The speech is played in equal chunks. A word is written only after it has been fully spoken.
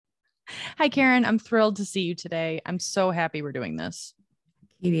Hi, Karen. I'm thrilled to see you today. I'm so happy we're doing this.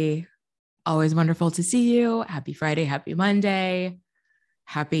 Katie, always wonderful to see you. Happy Friday, happy Monday,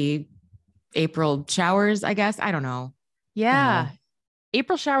 happy April showers, I guess. I don't know. The Yeah, hell.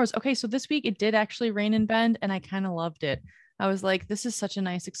 April showers. Okay, so this week it did actually rain in Bend, and I kind of loved it. I was like, this is such a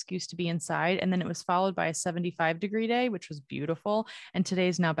nice excuse to be inside. And then it was followed by a 75-degree day, which was beautiful. And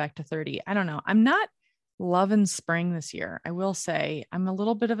today's now back to 30. I don't know. I'm not loving spring this year. I will say I'm a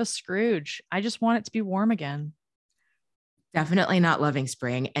little bit of a Scrooge. I just want it to be warm again. Definitely not loving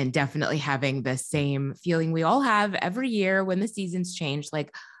spring and definitely having the same feeling we all have every year when the seasons change.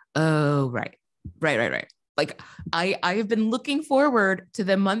 Like, oh, right. Like I have been looking forward to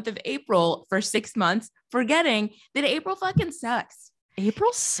the month of April for 6 months, forgetting that April fucking sucks.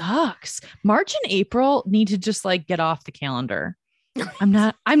 April sucks. March and April need to just like get off the calendar. I'm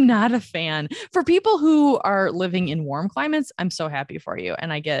not a fan. For people who are living in warm climates, I'm so happy for you.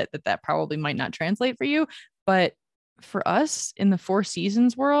 And I get that that probably might not translate for you, but for us in the Four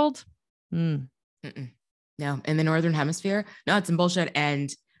Seasons world, mm, Mm-mm. No, in the Northern Hemisphere, no, it's some bullshit.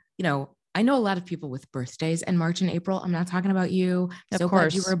 And, I know a lot of people with birthdays in March and April. I'm not talking about you. of So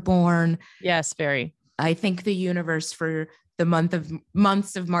glad you course. were born. Yes, very. I thank the universe for the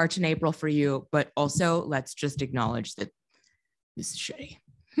months of March and April for you, but also let's just acknowledge that this is shitty.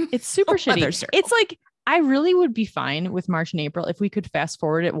 It's super Weather shitty. It's circle. like I really would be fine with March and April if we could fast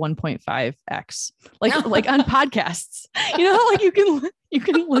forward at 1.5x. Like on podcasts. You know, like you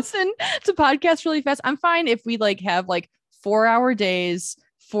can listen to podcasts really fast. I'm fine if we like have like 4-hour days,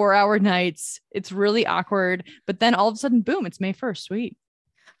 4-hour nights. It's really awkward, but then all of a sudden boom, it's May 1st. Sweet.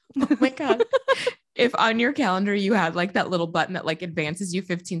 Oh my God. If on your calendar you had like that little button that like advances you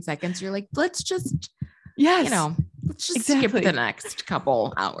 15 seconds, you're like, you Yes, know, let's just skip the exactly. next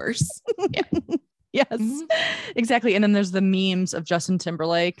couple hours. Yeah. Yes, Mhm. exactly. And then there's the memes of Justin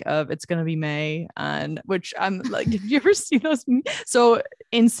Timberlake of it's gonna be May, and which I'm like, have you ever seen those? So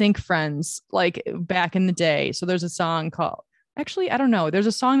in Sync Friends, like back in the day. So there's a song called actually, I don't know. There's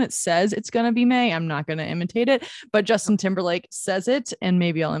a song that says it's gonna be May. I'm not gonna imitate it, but Justin Timberlake says it, and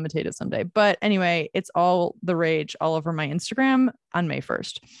maybe I'll imitate it someday. But anyway, it's all the rage all over my Instagram on May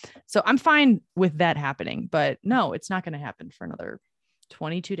 1st. So I'm fine with that happening, but no, it's not gonna happen for another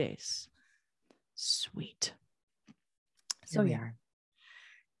 22 days. Sweet. Here So we yeah, are.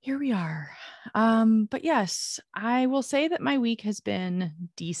 here we are. But yes, I will say that my week has been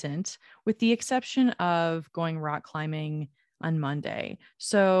decent, with the exception of going rock climbing on Monday.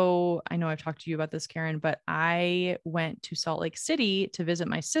 So I know I've talked to you about this, Karen, but I went to Salt Lake City to visit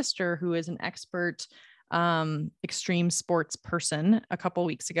my sister, who is an expert extreme sports person, a couple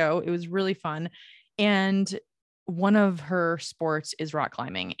weeks ago. It was really fun. And one of her sports is rock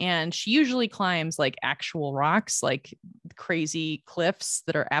climbing, and she usually climbs like actual rocks, like crazy cliffs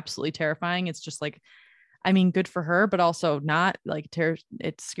that are absolutely terrifying. It's just like, I mean, good for her, but also not like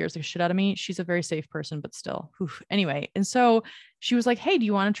it scares the shit out of me. She's a very safe person, but still. Oof. Anyway, and so she was like, "Hey, do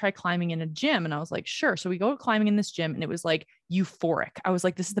you want to try climbing in a gym?" And I was like, "Sure." So we go climbing in this gym, and it was like euphoric. I was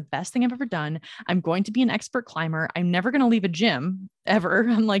like, "This is the best thing I've ever done. I'm going to be an expert climber. I'm never going to leave a gym ever."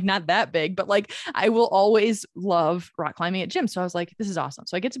 I'm like, not that big, but like I will always love rock climbing at gyms. So I was like, "This is awesome."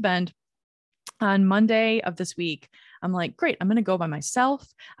 So I get to Bend on Monday of this week. I'm like, great, I'm going to go by myself.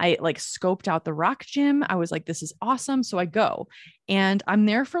 I like scoped out the rock gym. I was like, this is awesome. So I go and I'm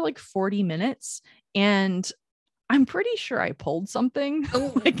there for like 40 minutes, and I'm pretty sure I pulled something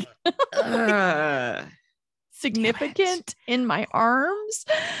Oh, like, like damn it. significant in my arms.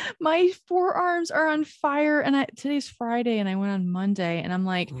 My forearms are on fire. And today's Friday and I went on Monday, and I'm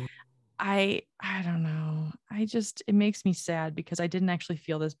like, Ooh. I don't know. It makes me sad because I didn't actually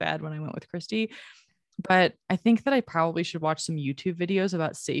feel this bad when I went with Christy, but I think that I probably should watch some YouTube videos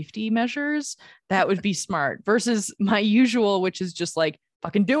about safety measures. That would be smart versus my usual, which is just like,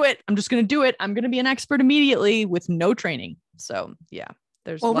 fucking do it. I'm just going to do it. I'm going to be an expert immediately with no training. So yeah,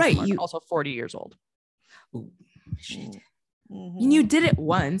 there's Well, lesson right. learned. Also 40 years old. Ooh, shit. And Mm-hmm. you did it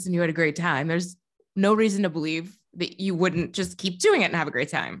once and you had a great time. There's no reason to believe that you wouldn't just keep doing it and have a great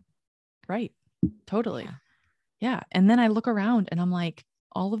time. Right. Totally. Yeah. Yeah. And then I look around and I'm like,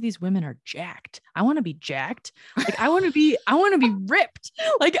 all of these women are jacked. I want to be jacked. Like I want to be ripped.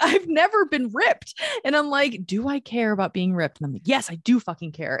 Like I've never been ripped. And I'm like, do I care about being ripped? And I'm like, yes, I do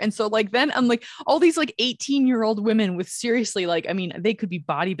fucking care. And so like then I'm like all these like 18-year-old women with seriously like, I mean, they could be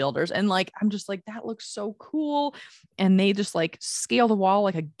bodybuilders. And like I'm just like, that looks so cool. And they just like scale the wall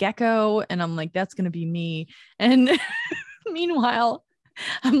like a gecko. And I'm like, that's gonna be me. And meanwhile,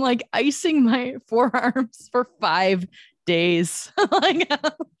 I'm like icing my forearms for 5 days. Like,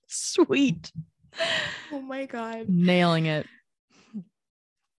 sweet. Oh my God. Nailing it.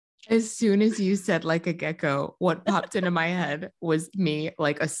 As soon as you said like a gecko, what popped into my head was me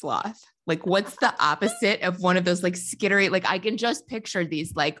like a sloth. Like, what's the opposite of one of those like skittery? Like, I can just picture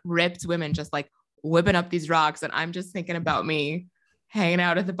these like ripped women just like whipping up these rocks. And I'm just thinking about me hanging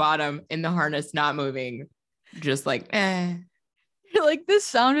out at the bottom in the harness, not moving, just like, eh. You're like, this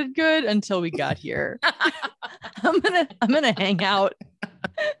sounded good until we got here. I'm gonna hang out.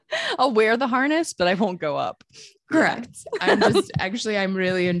 I'll wear the harness, but I won't go up. Correct. I'm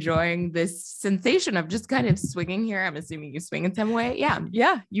really enjoying this sensation of just kind of swinging here. I'm assuming you swing in some way. Yeah.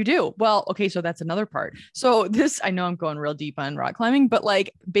 Yeah, you do. Well, okay. So that's another part. So I know I'm going real deep on rock climbing, but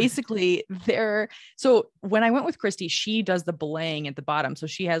like basically so when I went with Christy, she does the belaying at the bottom. So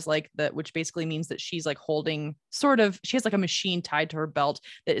she has like which basically means that she's like holding she has like a machine tied to her belt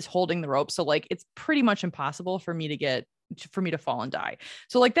that is holding the rope. So like, it's pretty much impossible for me to fall and die.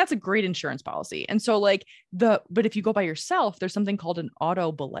 So like, that's a great insurance policy. And so like but if you go by yourself, there's something called an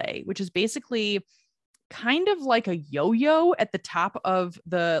auto belay, which is basically kind of like a yo-yo at the top of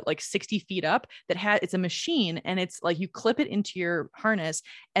the like 60 feet up it's a machine, and it's like you clip it into your harness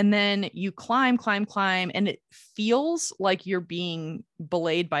and then you climb, and it feels like you're being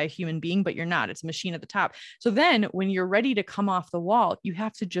belayed by a human being, but you're not. It's a machine at the top. So then when you're ready to come off the wall, you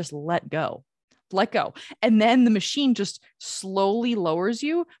have to just let go. And then the machine just slowly lowers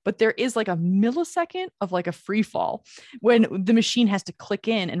you. But there is like a millisecond of like a free fall when the machine has to click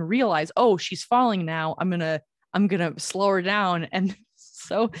in and realize, oh, she's falling now. I'm going to slow her down. And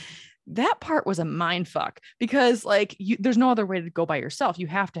so that part was a mind fuck because like there's no other way to go by yourself. You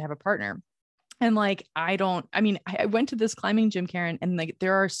have to have a partner. And like, I went to this climbing gym, Karen, and like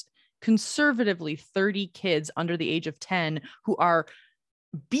there are conservatively 30 kids under the age of 10 who are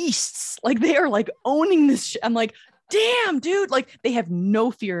beasts. Like they are like owning this I'm like, damn, dude, like they have no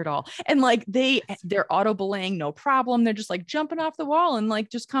fear at all. And like they're auto belaying, no problem. They're just like jumping off the wall and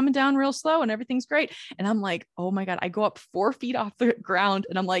like just coming down real slow and everything's great. And I'm like, oh my God, I go up 4 feet off the ground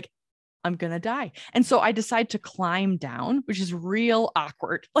and I'm like, I'm going to die. And so I decide to climb down, which is real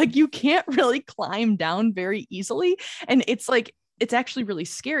awkward. Like you can't really climb down very easily. And it's like, it's actually really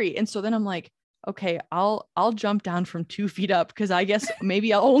scary. And so then I'm like, okay, I'll jump down from 2 feet up because I guess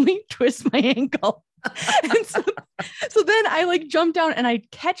maybe I'll only twist my ankle. And so then I like jump down and I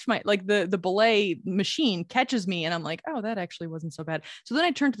catch the belay machine catches me and I'm like, oh, that actually wasn't so bad. So then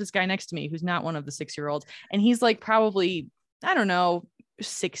I turn to this guy next to me who's not one of the 6-year-olds, and he's like probably, I don't know,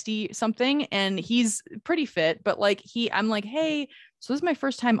 60 something, and he's pretty fit, but like I'm like, hey, so this is my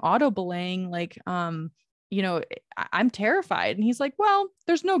first time auto belaying, like I'm terrified. And he's like, well,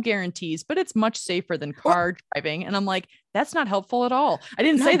 there's no guarantees, but it's much safer than car driving. And I'm like, that's not helpful at all. I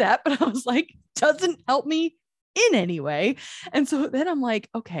didn't say that, but I was like, doesn't help me in any way. And so then I'm like,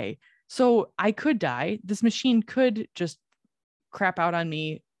 okay, so I could die. This machine could just crap out on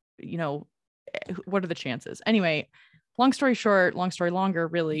me. What are the chances? Anyway, long story short, long story longer,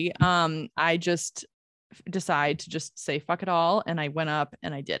 really. I just decide to just say fuck it all, and I went up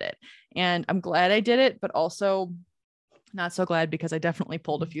and I did it, and I'm glad I did it, but also not so glad because I definitely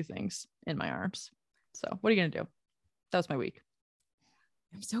pulled a few things in my arms. So what are you gonna do? That was my week.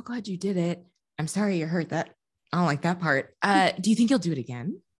 I'm so glad you did it. I'm sorry you hurt that. I don't like that part. Do you think you'll do it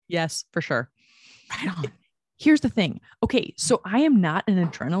again? Yes, for sure. Right on. Here's the thing. Okay. So I am not an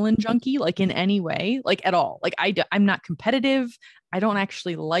adrenaline junkie, like in any way, like at all. Like I'm not competitive. I don't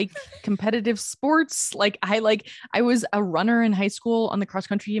actually like competitive sports. Like I was a runner in high school on the cross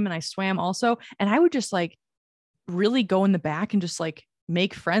country team, and I swam also. And I would just like really go in the back and just like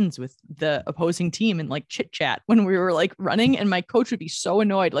make friends with the opposing team and like chit chat when we were like running. And my coach would be so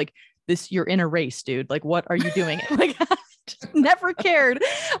annoyed, like, you're in a race, dude. Like, what are you doing? Like, never cared.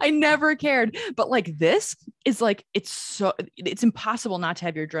 I never cared. But like, this is like, it's impossible not to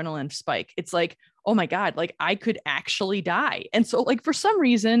have your adrenaline spike. It's like, oh my God, like I could actually die. And so like, for some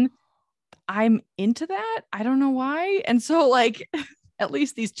reason I'm into that. I don't know why. And so like, at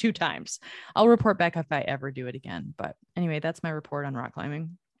least these 2 times, I'll report back if I ever do it again. But anyway, that's my report on rock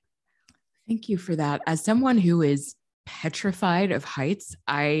climbing. Thank you for that. As someone who is petrified of heights,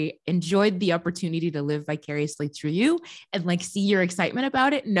 I enjoyed the opportunity to live vicariously through you and like see your excitement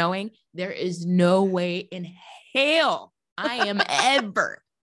about it, knowing there is no way in hell I am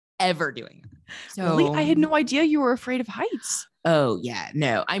ever doing it. So really? I had no idea you were afraid of heights. Oh yeah,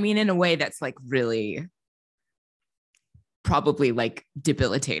 no. I mean, in a way that's like really probably like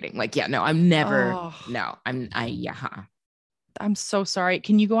debilitating. Like, yeah, no, I'm never, I'm so sorry.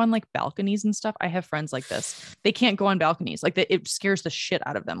 Can you go on like balconies and stuff? I have friends like this. They can't go on balconies. Like it scares the shit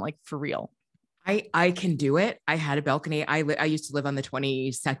out of them. Like for real. I can do it. I had a balcony. I used to live on the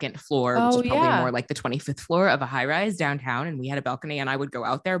 22nd floor, which Oh is probably yeah. more like the 25th floor of a high rise downtown. And we had a balcony and I would go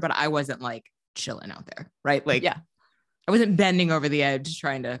out there, but I wasn't like chilling out there, right? Like Yeah. I wasn't bending over the edge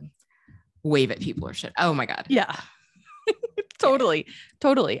trying to wave at people or shit. Oh my God. Yeah. Totally.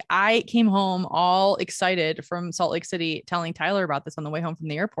 Totally. I came home all excited from Salt Lake City telling Tyler about this on the way home from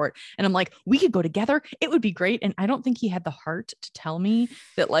the airport. And I'm like, we could go together. It would be great. And I don't think he had the heart to tell me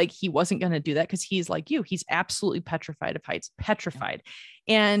that like he wasn't going to do that because he's like you. He's absolutely petrified of heights, petrified.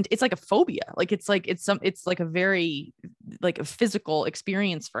 And it's like a phobia. Like it's like a very like a physical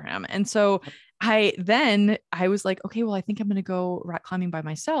experience for him. And so I was like, okay, well, I think I'm going to go rock climbing by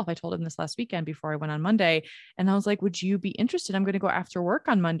myself. I told him this last weekend before I went on Monday. And I was like, would you be interested? I'm going to go after work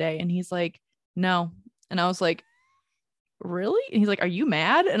on Monday. And he's like, no. And I was like, really? And he's like, are you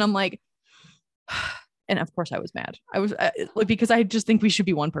mad? And I'm like, and of course I was mad. I was because I just think we should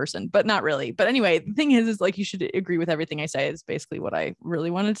be one person, but not really. But anyway, the thing is like, you should agree with everything I say is basically what I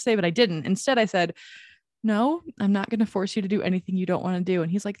really wanted to say, but I didn't. Instead, I said, no, I'm not going to force you to do anything you don't want to do.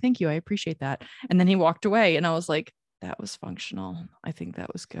 And he's like, thank you. I appreciate that. And then he walked away and I was like, that was functional. I think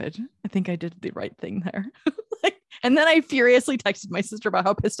that was good. I think I did the right thing there. And then I furiously texted my sister about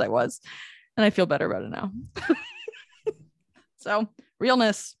how pissed I was. And I feel better about it now. So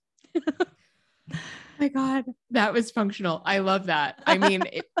realness. My God, that was functional. I love that. I mean,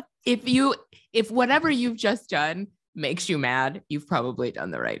 if whatever you've just done makes you mad, you've probably done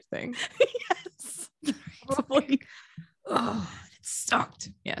the right thing. Yes. Probably. Oh, it sucked.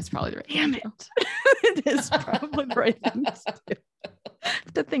 Yeah, it's probably the right Damn it. It is probably the right thing to do.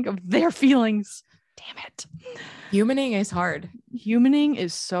 To think of their feelings. Damn it. Humaning is hard. Humaning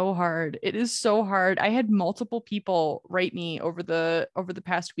is so hard. It is so hard. I had multiple people write me over the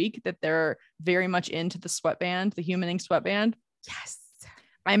past week that they're very much into the sweatband, the humaning sweatband. Yes.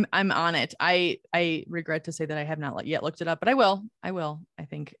 I'm on it. I regret to say that I have not yet looked it up, but I will. I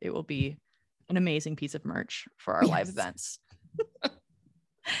think it will be an amazing piece of merch for our live events.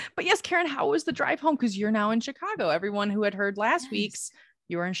 But yes, Karen, how was the drive home? Because you're now in Chicago. Everyone who had heard last week's,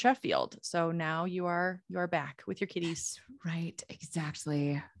 you were in Sheffield. So now you are back with your kitties. Right.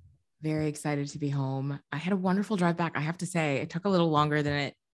 Exactly. Very excited to be home. I had a wonderful drive back. I have to say it took a little longer than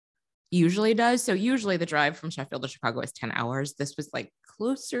it usually does. So usually the drive from Sheffield to Chicago is 10 hours. This was like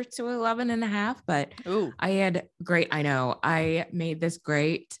closer to 11 and a half, but Ooh. I made this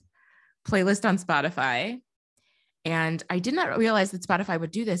great playlist on Spotify and I did not realize that Spotify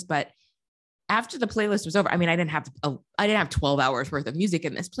would do this, but after the playlist was over, I mean, I didn't have 12 hours worth of music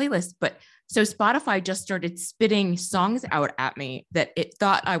in this playlist, but so Spotify just started spitting songs out at me that it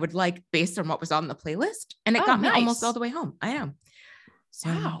thought I would like based on what was on the playlist. And it got me almost all the way home. I know. So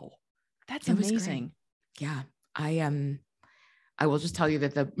wow. That's amazing. Yeah. I will just tell you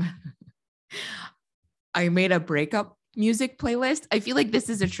that I made a breakup music playlist. I feel like this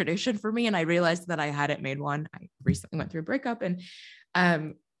is a tradition for me. And I realized that I hadn't made one. I recently went through a breakup and,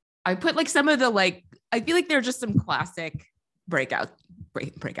 I put like some of the, like, I feel like there are just some classic break up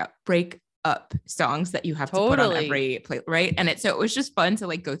songs that you have to put on every play. Right. And so it was just fun to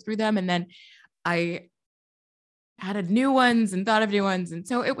like go through them. And then I added new ones and thought of new ones. And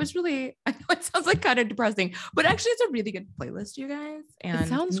so it was really, I know it sounds like kind of depressing, but actually it's a really good playlist, you guys. And it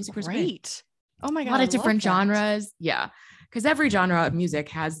sounds great. Oh my God. A lot of different genres. Yeah. Cause every genre of music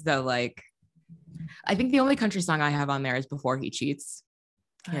has the, like, I think the only country song I have on there is Before He Cheats.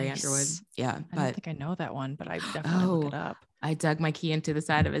 Carrie Underwood. Yeah. I don't think I know that one, but I definitely look it up. I dug my key into the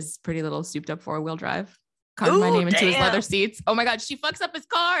side of his pretty little souped up 4-wheel drive. Carved my name into his leather seats. Oh my God. She fucks up his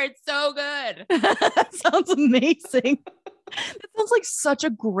car. It's so good. That sounds amazing. That sounds like such a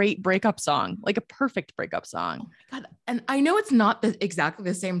great breakup song, like a perfect breakup song. Oh my God. And I know it's not exactly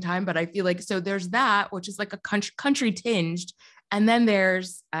the same time, but I feel like, so there's that, which is like a country tinged. And then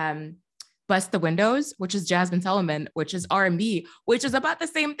there's, Bust the Windows, which is Jasmine Sullivan, which is R&B, which is about the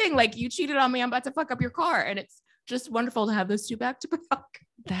same thing. Like, you cheated on me, I'm about to fuck up your car. And it's just wonderful to have those two back to back.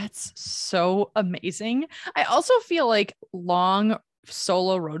 That's so amazing. I also feel like long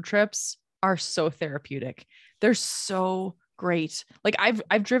solo road trips are so therapeutic. They're so great. Like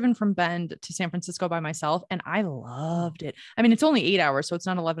I've driven from Bend to San Francisco by myself and I loved it. I mean, it's only 8 hours, so it's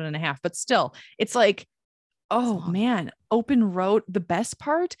not 11 and a half, but still it's like, oh man, open road. The best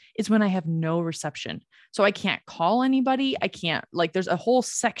part is when I have no reception. So I can't call anybody. I can't, like, there's a whole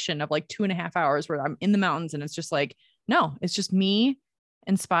section of like 2.5 hours where I'm in the mountains and it's just like, no, it's just me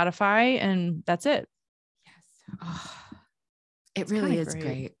and Spotify and that's it. Yes. Oh, it really is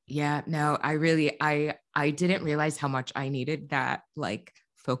great. Yeah, no, I didn't realize how much I needed that, like,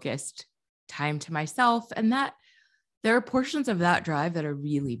 focused time to myself, and that there are portions of that drive that are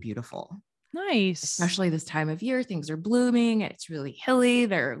really beautiful. Nice. especially this time of year. Things are blooming and it's really hilly.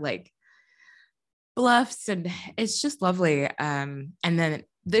 They're like bluffs and it's just lovely. And then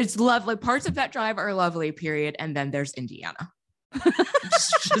there's lovely parts of that drive are lovely, period. And then there's Indiana.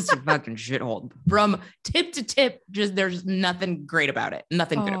 It's just a fucking shithole from tip to tip. Just there's nothing great about it.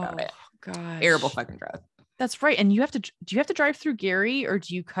 Nothing good about it. Gosh. Terrible fucking drive. That's right. And do you have to drive through Gary or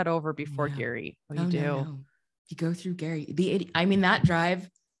do you cut over before Gary? Oh, you do. No. You go through Gary. That drive,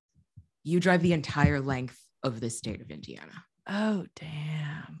 you drive the entire length of the state of Indiana. Oh,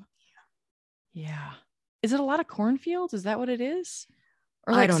 damn. Yeah. Is it a lot of cornfields? Is that what it is?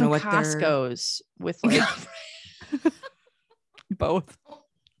 Or like I don't know what Costco's with like both.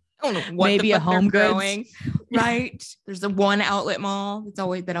 I don't know what maybe a Home Goods. Right. There's the one outlet mall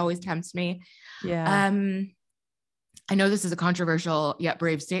that always tempts me. Yeah. I know this is a controversial yet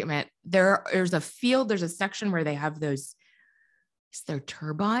brave statement. There's a section where they have those, they're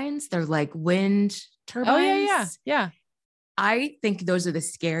turbines. They're like wind turbines. Oh yeah. I think those are the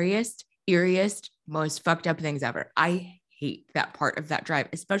scariest, eeriest, most fucked up things ever. I hate that part of that drive,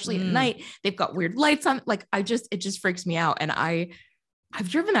 especially at night. They've got weird lights on. Like it just freaks me out. And I've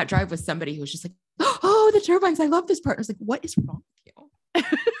driven that drive with somebody who was just like, oh, the turbines. I love this part. I was like, what is wrong with you?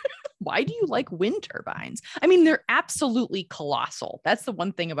 Why do you like wind turbines? I mean, they're absolutely colossal. That's the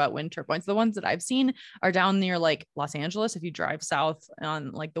one thing about wind turbines. The ones that I've seen are down near like Los Angeles. If you drive south on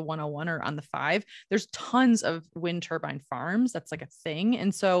like the 101 or on the 5, there's tons of wind turbine farms. That's like a thing.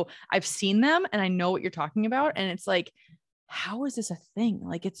 And so I've seen them and I know what you're talking about. And it's like, how is this a thing?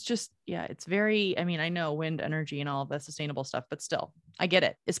 Like, it's just, it's very, I mean, I know wind energy and all of the sustainable stuff, but still I get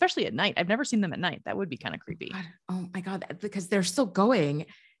it, especially at night. I've never seen them at night. That would be kind of creepy. God, oh my God. Because they're still going.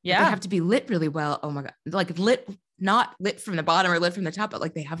 Yeah. They have to be lit really well. Oh my God. Like not lit from the bottom or lit from the top, but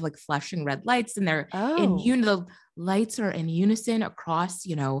like they have like flashing red lights and they're the lights are in unison across,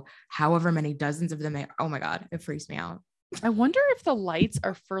 however many dozens of them. Oh my God. It freaks me out. I wonder if the lights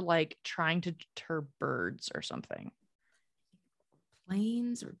are for like trying to deter birds or something.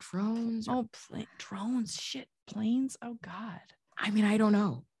 Planes or drones. Drones. Shit. Planes. Oh God. I mean, I don't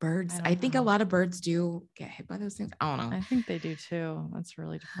know. Birds. I think a lot of birds do get hit by those things. I don't know. I think they do too. That's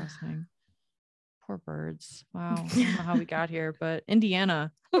really depressing. Poor birds. Wow. I don't know how we got here, but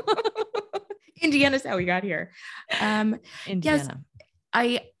Indiana. Indiana's how we got here. Indiana. Yes,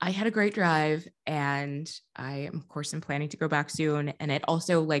 I had a great drive and I, of course, am planning to go back soon. And it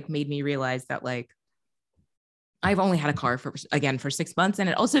also like made me realize that like, I've only had a car for 6 months. And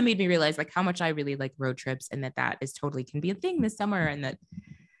it also made me realize like how much I really like road trips and that is totally can be a thing this summer. And that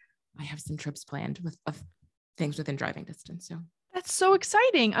I have some trips planned with things within driving distance. So that's so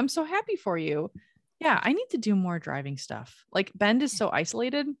exciting. I'm so happy for you. Yeah. I need to do more driving stuff. Like Bend is so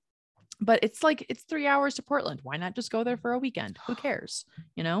isolated, but it's 3 hours to Portland. Why not just go there for a weekend? Who cares?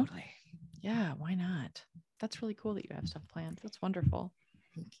 Totally. Yeah. Why not? That's really cool that you have stuff planned. That's wonderful.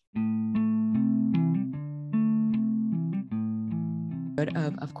 Thank you.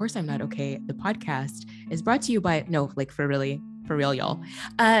 Of Course I'm Not Okay, the podcast is brought to you by for real y'all,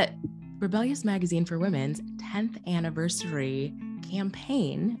 Rebellious Magazine for Women's 10th anniversary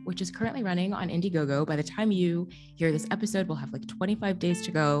campaign, which is currently running on Indiegogo. By the time you hear this episode, we'll have 25 days to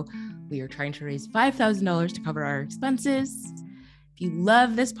go. We are trying to raise $5,000 to cover our expenses. If you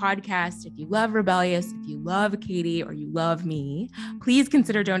love this podcast, if you love Rebellious, if you love Katie or you love me, please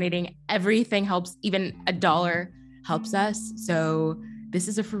consider donating. Everything helps. Even $1 helps us. So this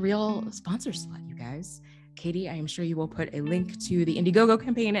is a for real sponsor slot, you guys. Katie, I am sure you will put a link to the Indiegogo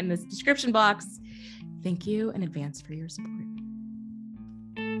campaign in the description box. Thank you in advance for your support.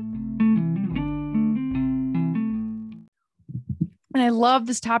 And I love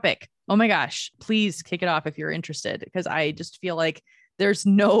this topic. Oh my gosh, please kick it off if you're interested, because I just feel like there's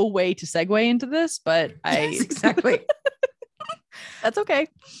no way to segue into this, but yes, exactly. That's okay.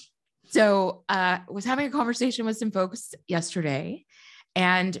 So was having a conversation with some folks yesterday,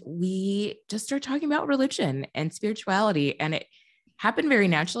 and we just started talking about religion and spirituality, and it happened very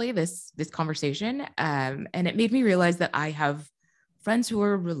naturally, this conversation. And it made me realize that I have friends who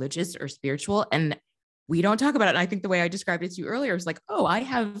are religious or spiritual, and we don't talk about it. And I think the way I described it to you earlier is like, oh, I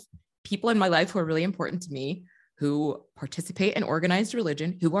have people in my life who are really important to me, who participate in organized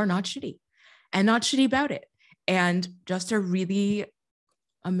religion, who are not shitty and not shitty about it. And just are really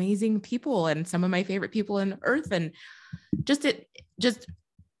amazing people and some of my favorite people on earth. And just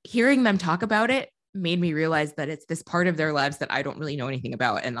hearing them talk about it made me realize that it's this part of their lives that I don't really know anything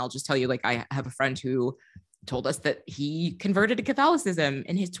about. And I'll just tell you, like, I have a friend who told us that he converted to Catholicism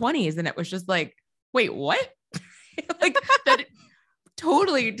in his 20s. And it was just like, wait, what? Like that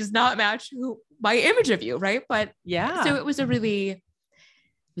totally does not match my image of you. Right. But yeah, so it was a really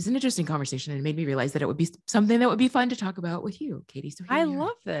was an interesting conversation, and it made me realize that it would be something that would be fun to talk about with you, Katie. So I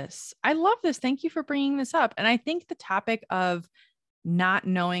love this. I love this. Thank you for bringing this up. And I think the topic of not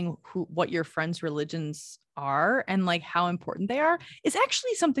knowing what your friends' religions are and like how important they are is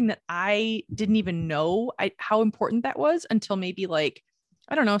actually something that I didn't even know how important that was until maybe like,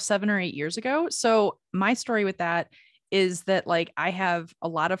 I don't know, 7 or 8 years ago. So my story with that is that like I have a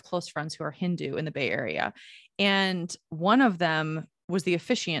lot of close friends who are Hindu in the Bay Area. And one of them was the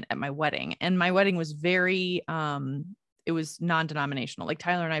officiant at my wedding. And my wedding was very, it was non-denominational. Like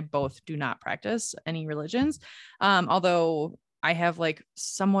Tyler and I both do not practice any religions. Although I have like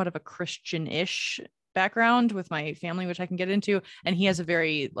somewhat of a Christian-ish background with my family, which I can get into. And he has a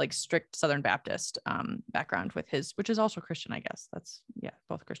very like strict Southern Baptist background with his, which is also Christian, I guess. That's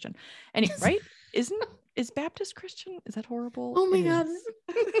both Christian. And right? Is Baptist Christian? Is that horrible? Oh my God.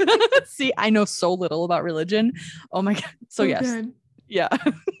 See, I know so little about religion. Oh my God. So yes. Good. Yeah.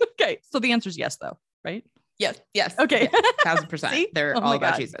 Okay. So the answer is yes, though, right? Yes. Yes. Okay. 1,000%. They're all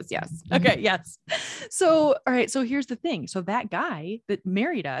about Jesus. Yes. Okay. Yes. So, all right. So here's the thing. So that guy that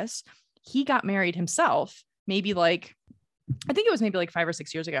married us, he got married himself, maybe like, I think it was maybe like 5 or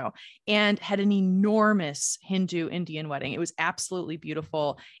 6 years ago, and had an enormous Hindu Indian wedding. It was absolutely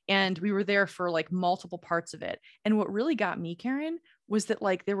beautiful. And we were there for like multiple parts of it. And what really got me, Karen, was that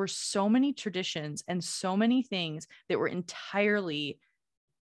like there were so many traditions and so many things that were intensely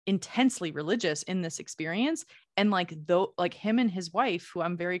religious in this experience. And like though, like him and his wife, who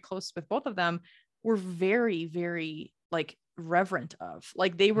I'm very close with, both of them were very, very like reverent of,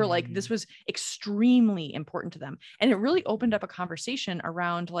 like they were like, this was extremely important to them. And it really opened up a conversation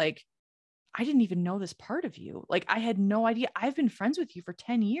around like, I didn't even know this part of you. Like I had no idea. I've been friends with you for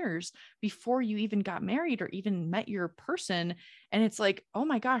 10 years before you even got married or even met your person. And it's like, oh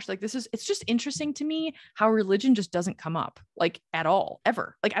my gosh, like it's just interesting to me how religion just doesn't come up like at all,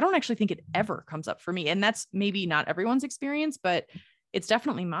 ever. Like, I don't actually think it ever comes up for me. And that's maybe not everyone's experience, but it's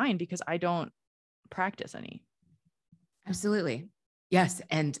definitely mine because I don't practice any. Absolutely. Yes.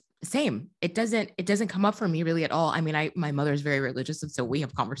 And same. It doesn't come up for me really at all. I mean, my mother's very religious. And so we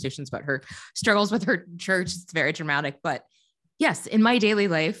have conversations about her struggles with her church. It's very dramatic, but yes, in my daily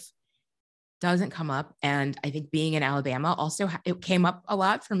life doesn't come up. And I think being in Alabama also, it came up a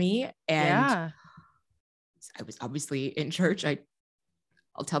lot for me. And I was obviously in church.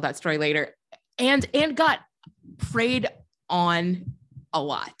 I'll tell that story later, and got prayed on a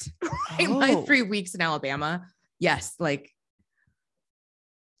lot in my 3 weeks in Alabama. Yes. Like,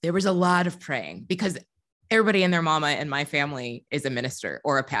 there was a lot of praying because everybody and their mama in my family is a minister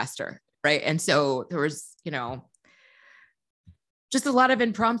or a pastor. Right. And so there was, just a lot of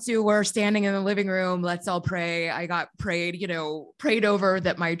impromptu. We're standing in the living room. Let's all pray. I got prayed over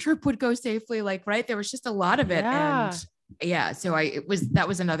that my trip would go safely. Like, right. There was just a lot of it. Yeah. And so that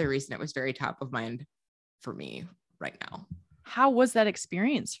was another reason it was very top of mind for me right now. How was that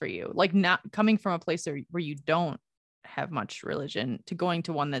experience for you? Like, not coming from a place where you don't have much religion to going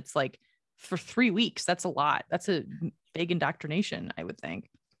to one that's like for 3 weeks. That's a lot. That's a big indoctrination, I would think.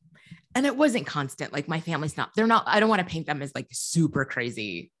 And it wasn't constant. Like, my family's they're not, I don't want to paint them as like super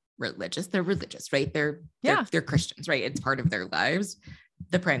crazy religious. They're religious, right? They're Christians, right? It's part of their lives.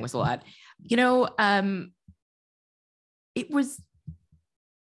 The praying was a lot, it was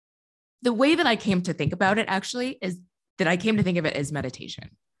the way that I came to think about it actually is that I came to think of it as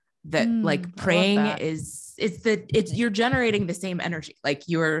meditation. That like praying you're generating the same energy. Like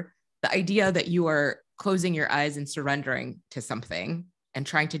the idea that you are closing your eyes and surrendering to something and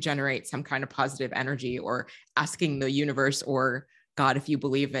trying to generate some kind of positive energy, or asking the universe or God, if you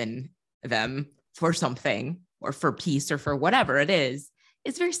believe in them, for something or for peace or for whatever it is,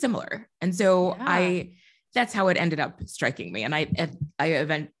 it's very similar. And so that's how it ended up striking me. And I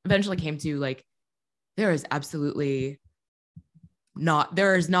eventually came to like, there is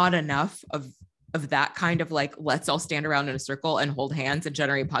not enough of that kind of like, let's all stand around in a circle and hold hands and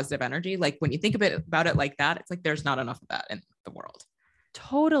generate positive energy. Like, when you think about it like that, it's like, there's not enough of that in the world.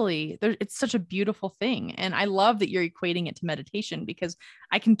 Totally. It's such a beautiful thing. And I love that you're equating it to meditation, because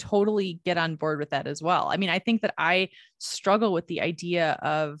I can totally get on board with that as well. I mean, I think that I struggle with the idea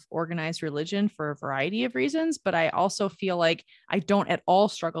of organized religion for a variety of reasons, but I also feel like I don't at all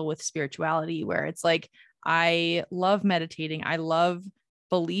struggle with spirituality, where it's like, I love meditating. I love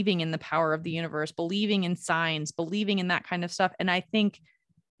believing in the power of the universe, believing in signs, believing in that kind of stuff. And I think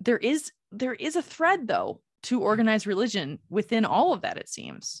there is a thread though to organized religion within all of that. It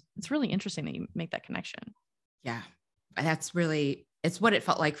seems it's really interesting that you make that connection. Yeah. It's what it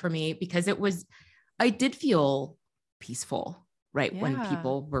felt like for me, because I did feel peaceful, right? When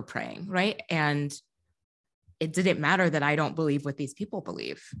people were praying. Right. And it didn't matter that I don't believe what these people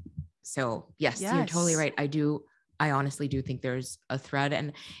believe. So yes, you're totally right. I honestly do think there's a thread.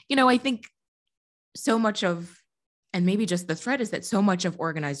 And, I think so much of, and maybe just the thread, is that so much of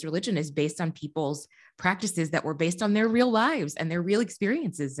organized religion is based on people's practices that were based on their real lives and their real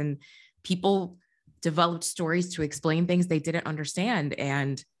experiences. And people developed stories to explain things they didn't understand.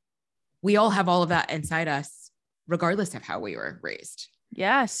 And we all have all of that inside us, regardless of how we were raised.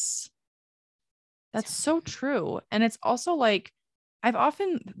 Yes. That's so true. And it's also like, I've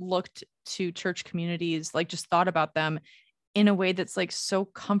often looked to church communities, like just thought about them in a way that's like so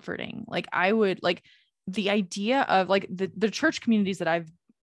comforting. Like I would like the idea of like the church communities that I've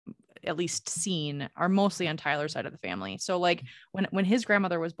at least seen are mostly on Tyler's side of the family. So like when his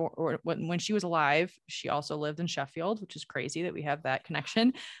grandmother was born, or when she was alive, she also lived in Sheffield, which is crazy that we have that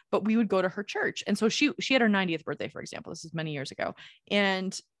connection, but we would go to her church. And so she had her 90th birthday, for example. This is many years ago.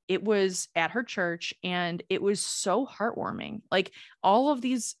 And it was at her church, and it was so heartwarming. Like all of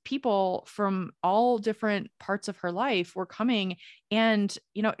these people from all different parts of her life were coming, and,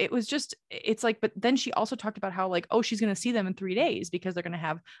 it was just, it's like, but then she also talked about how like, oh, she's going to see them in 3 days because they're going to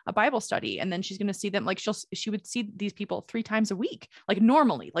have a Bible study. And then she's going to see them, like she would see these people 3 times a week, like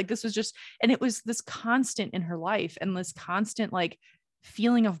normally, like this was just, and it was this constant in her life, and this constant like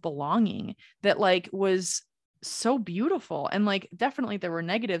feeling of belonging that like was so beautiful. And like definitely there were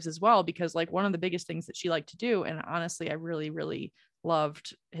negatives as well, because like one of the biggest things that she liked to do, and honestly I really really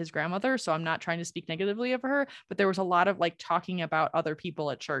loved his grandmother, so I'm not trying to speak negatively of her, but there was a lot of like talking about other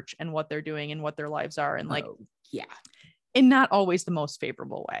people at church and what they're doing and what their lives are, and like yeah, in not always the most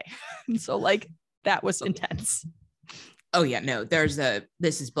favorable way. And so like that was intense. Oh yeah, no,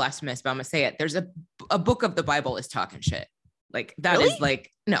 this is blasphemous, but I'm gonna say it. There's a book of the Bible is talking shit. Like that Really? is like,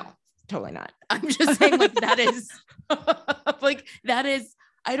 no, totally not. I'm just saying like that is like, that is,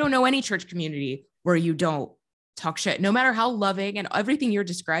 I don't know any church community where you don't talk shit, no matter how loving and everything you're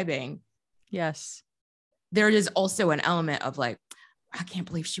describing. Yes. There is also an element of like, I can't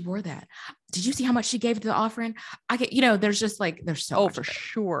believe she wore that. Did you see how much she gave to the offering? There's just like, there's so much for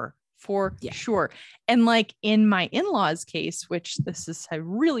sure. Yeah. Sure. And like in my in-laws case, which I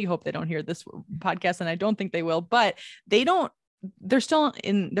really hope they don't hear this podcast, and I don't think they will, but they're now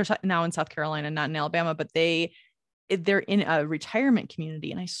in South Carolina, not in Alabama, but they're in a retirement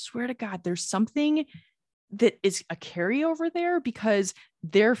community. And I swear to God, there's something that is a carryover there, because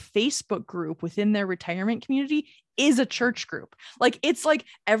their Facebook group within their retirement community is a church group. Like it's like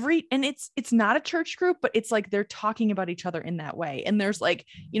it's not a church group, but it's like they're talking about each other in that way. And there's like,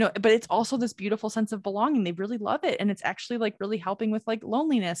 but it's also this beautiful sense of belonging. They really love it. And it's actually like really helping with like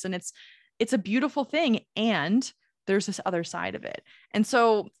loneliness. And it's a beautiful thing. And there's this other side of it. And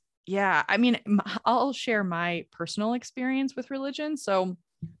so, yeah, I mean, I'll share my personal experience with religion. So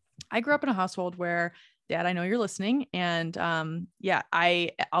I grew up in a household where, Dad, I know you're listening. And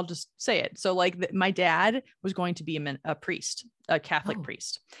I'll just say it. So like my dad was going to be a priest, a Catholic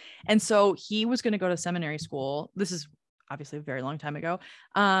priest. And so he was going to go to seminary school. This is obviously a very long time ago.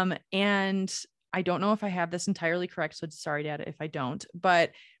 And I don't know if I have this entirely correct. So sorry, Dad, if I don't,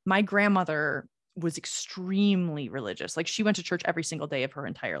 but my grandmother was extremely religious. Like she went to church every single day of her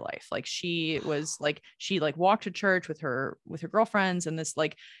entire life. Like she was like, she like walked to church with her girlfriends, and this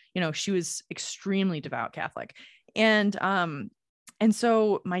like, she was extremely devout Catholic. And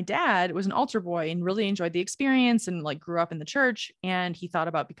so my dad was an altar boy and really enjoyed the experience and like grew up in the church, and he thought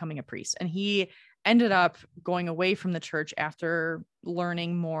about becoming a priest, and he ended up going away from the church after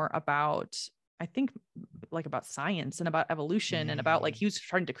learning more about, I think, like about science and about evolution and about like, he was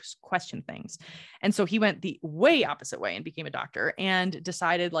starting to question things. And so he went the way opposite way and became a doctor, and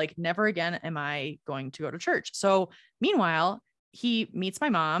decided like, never again am I going to go to church. So meanwhile, he meets my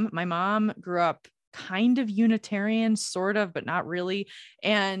mom. My mom grew up kind of Unitarian, sort of, but not really.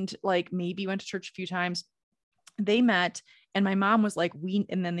 And like maybe went to church a few times. They met, and my mom was like,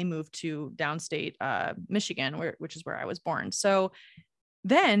 and then they moved to downstate Michigan, which is where I was born. So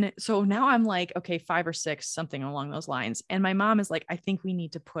now I'm like, okay, 5 or 6, something along those lines. And my mom is like, I think we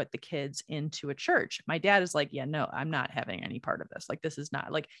need to put the kids into a church. My dad is like, yeah, no, I'm not having any part of this. Like, this is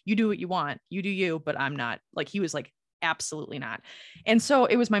not like, you do what you want, you do you, but I'm not. Like, he was like, absolutely not. And so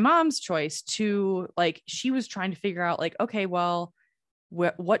it was my mom's choice to like, she was trying to figure out like, okay, well,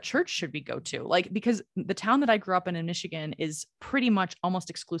 what church should we go to? Like, because the town that I grew up in Michigan is pretty much almost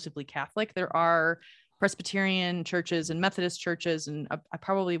exclusively Catholic. There are Presbyterian churches and Methodist churches and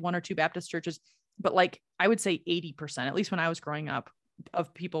probably 1 or 2 Baptist churches, but like I would say 80%, at least when I was growing up,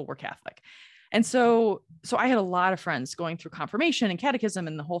 of people were Catholic. And so I had a lot of friends going through confirmation and catechism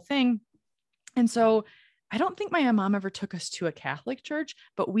and the whole thing. And so I don't think my mom ever took us to a Catholic church,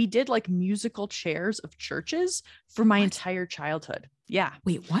 but we did like musical chairs of churches for my entire childhood. Yeah.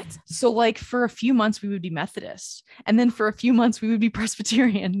 Wait, what? So like for a few months we would be Methodist, and then for a few months we would be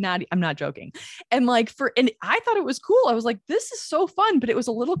Presbyterian. I'm not joking. And and I thought it was cool. I was like, this is so fun, but it was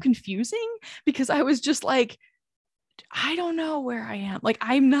a little confusing because I was just like, I don't know where I am. Like,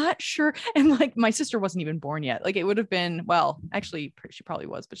 I'm not sure. And like, my sister wasn't even born yet. Like, it would have been, well, actually, she probably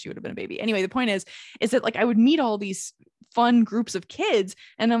was, but she would have been a baby. Anyway, the point is that like, I would meet all these fun groups of kids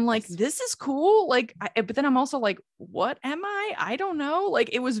and I'm like, this is cool. Like, but then I'm also like, what am I? I don't know. Like,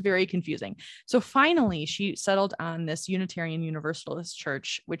 it was very confusing. So finally she settled on this Unitarian Universalist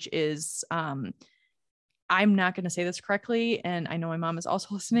church, which is, I'm not going to say this correctly, and I know my mom is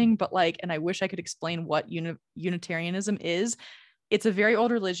also listening, but like, and I wish I could explain what Unitarianism is. It's a very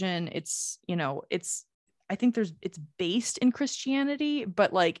old religion. It's, I think it's based in Christianity,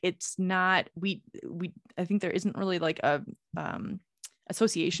 but like, it's not, I think there isn't really like a,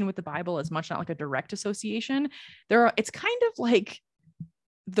 association with the Bible as much, not like a direct association. It's kind of like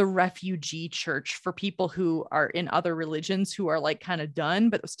the refugee church for people who are in other religions who are like kind of done,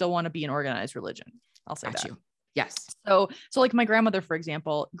 but still want to be an organized religion. I'll say that. Yes. So like my grandmother, for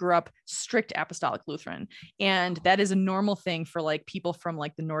example, grew up strict Apostolic Lutheran, and that is a normal thing for like people from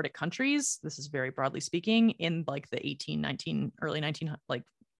like the Nordic countries. This is very broadly speaking in like the early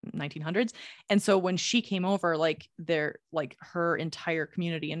 1900s. And so when she came over, like her entire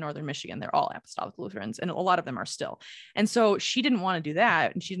community in Northern Michigan, they're all Apostolic Lutherans, and a lot of them are still. And so she didn't want to do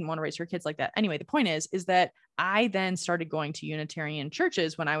that, and she didn't want to raise her kids like that. Anyway, the point is that I then started going to Unitarian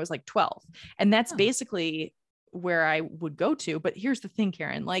churches when I was like 12. And that's basically where I would go to. But here's the thing,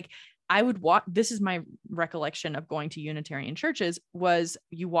 Karen, like I would walk, this is my recollection of going to Unitarian churches, was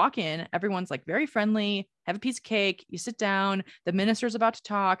you walk in, everyone's like very friendly, have a piece of cake, you sit down, the minister's about to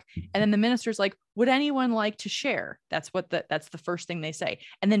talk. And then the minister's like, would anyone like to share? That's the first thing they say.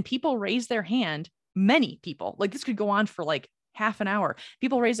 And then people raise their hand. Many people, like this could go on for like half an hour.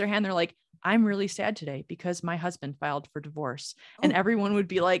 People raise their hand. They're like, I'm really sad today because my husband filed for divorce. And everyone would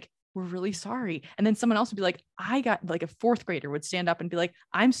be like, we're really sorry. And then someone else would be like, I got, like a fourth grader would stand up and be like,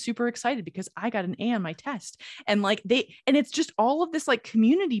 I'm super excited because I got an A on my test. And like and it's just all of this like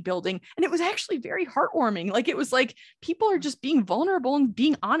community building. And it was actually very heartwarming. Like, it was like, people are just being vulnerable and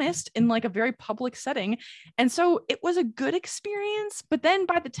being honest in like a very public setting. And so it was a good experience. But then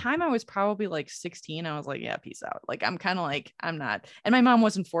by the time I was probably like 16, I was like, yeah, peace out. Like, I'm kind of like, I'm not, and my mom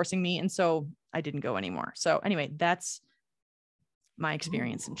wasn't forcing me. And so I didn't go anymore. So anyway, that's my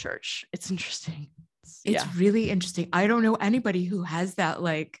experience in church. It's interesting. It's really interesting. I don't know anybody who has that,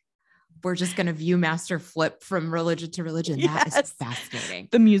 like, we're just going to view master flip from religion to religion. Yes. That is fascinating.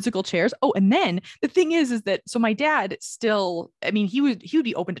 The musical chairs. Oh, and then the thing is that, so my dad still, I mean, he would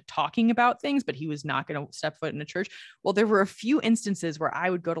be open to talking about things, but he was not going to step foot in a church. Well, there were a few instances where I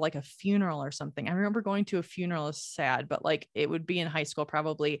would go to like a funeral or something. I remember going to a funeral, is sad, but like it would be in high school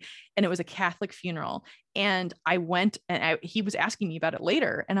probably. And it was a Catholic funeral. And I went, and he was asking me about it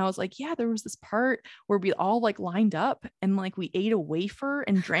later. And I was like, yeah, there was this part where we all like lined up and like we ate a wafer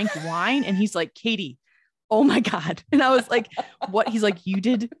and drank wine. And he's like, Katie, oh my God. And I was like, what? He's like, you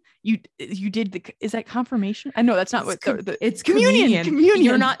did is that confirmation? I know that's not it's communion.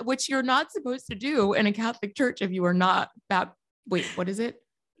 You're not supposed to do in a Catholic church if you are not wait, what is it?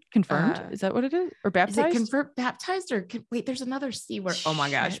 Confirmed? Is that what it is? Or baptized? Is it confirmed, baptized, or wait, there's another C word. Oh my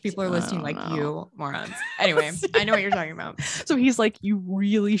gosh, people are listening like you morons. Anyway, I know what you're talking about. So he's like, you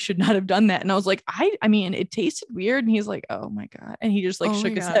really should not have done that. And I was like, I mean, it tasted weird. And he's like, oh my God. And he just like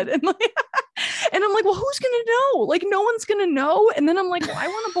shook his head and like, and I'm like, well, who's going to know? Like, no one's going to know. And then I'm like, well, I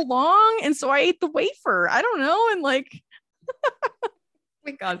want to belong. And so I ate the wafer. I don't know. And like,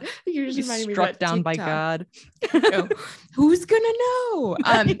 my God, you're just reminding me struck down by God. Who's gonna know?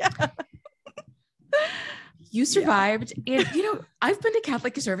 You survived. And I've been to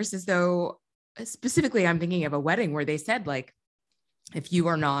Catholic services, though. Specifically, I'm thinking of a wedding where they said, like, if you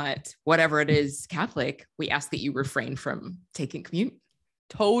are not whatever it is Catholic, we ask that you refrain from taking communion.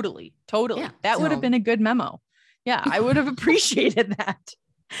 Totally. Yeah, that would have been a good memo. Yeah, I would have appreciated that.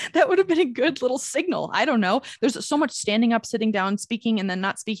 That would have been a good little signal. I don't know. There's so much standing up, sitting down, speaking, and then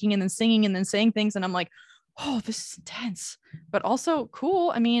not speaking, and then singing, and then saying things. And I'm like, oh, this is intense, but also cool.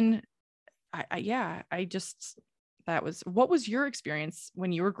 I mean, what was your experience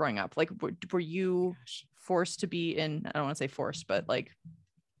when you were growing up? Like, were you forced to be in, I don't want to say forced, but like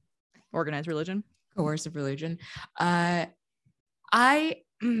organized religion? Coercive religion. I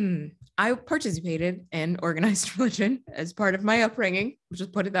participated in organized religion as part of my upbringing. We'll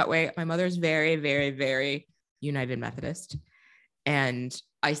just put it that way. My mother's very, very, very United Methodist. And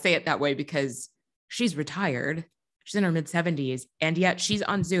I say it that way because she's retired. She's in her mid 70s. And yet she's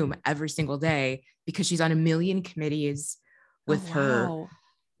on Zoom every single day because she's on a million committees with her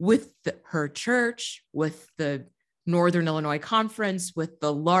church, with the Northern Illinois Conference, with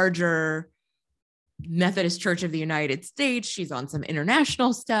the larger Methodist Church of the United States. She's on some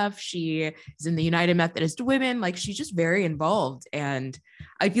international stuff. She is in the United Methodist Women. Like, she's just very involved. And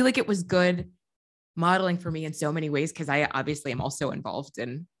I feel like it was good modeling for me in so many ways, because I obviously am also involved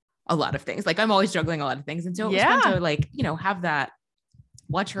in a lot of things. Like, I'm always juggling a lot of things. And so it was fun to, like, you know, have that,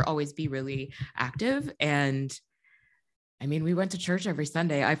 watch her always be really active. And I mean, we went to church every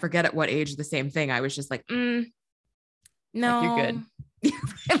Sunday. I forget at what age, the same thing. I was just like, no, like, you're good.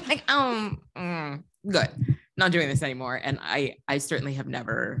 Like, good. Not doing this anymore. And I certainly have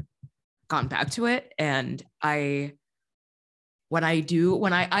never gone back to it. And I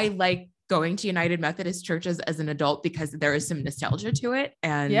like going to United Methodist churches as an adult because there is some nostalgia to it.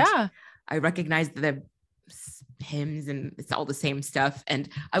 And I recognize the hymns and it's all the same stuff. And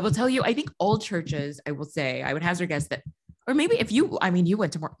I will tell you, I think all churches, I will say, I would hazard guess that, or maybe if you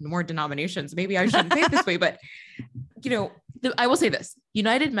went to more denominations, maybe I shouldn't say it this way, but you know, I will say this: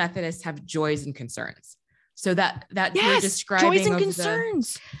 United Methodists have joys and concerns. So that you're describing joys and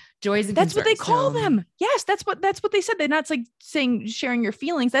concerns. Joys and that's concerns. What they call them. Yes, that's what they said. They're not like saying sharing your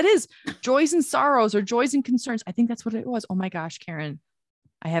feelings. That is joys and sorrows or joys and concerns. I think that's what it was. Oh my gosh, Karen,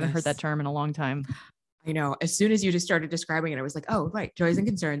 I haven't heard that term in a long time. I know. As soon as you just started describing it, I was like, oh, right. Joys and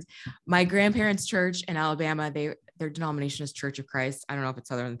concerns. My grandparents' church in Alabama, their denomination is Church of Christ. I don't know if it's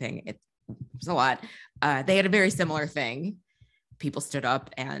Southern thing. It's a lot. They had a very similar thing. People stood up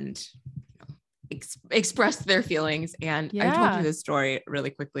and expressed their feelings. And I told you this story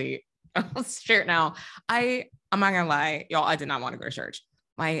really quickly. I'll share it now. I'm not gonna lie, y'all, I did not want to go to church.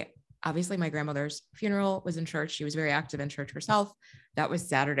 Obviously my grandmother's funeral was in church. She was very active in church herself. That was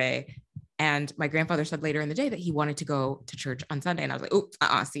Saturday. And my grandfather said later in the day that he wanted to go to church on Sunday. And I was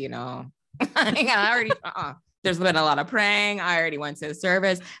like, see, you know, I already, there's been a lot of praying. I already went to the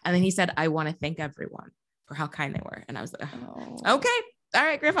service. And then he said, I want to thank everyone for how kind they were. And I was like, okay, all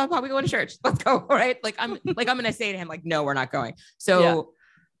right, Grandpa, probably going to church. Let's go. Right. I'm going to say to him, like, no, we're not going. So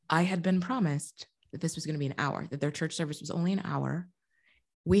I had been promised that this was going to be an hour, that their church service was only an hour.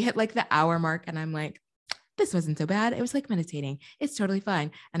 We hit like the hour mark and I'm like, this wasn't so bad. It was like meditating. It's totally fine.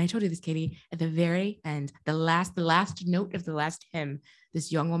 And I told you this, Katie, at the very end, the last note of the last hymn,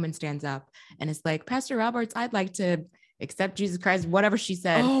 this young woman stands up and it's like, Pastor Roberts, I'd like to accept Jesus Christ, whatever she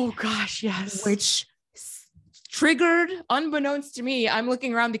said. Oh gosh. Yes. Which triggered, unbeknownst to me, I'm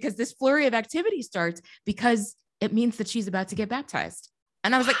looking around because this flurry of activity starts because it means that she's about to get baptized.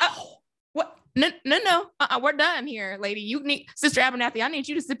 And I was like, oh, what? No. We're done here, lady. Sister Abernathy, I need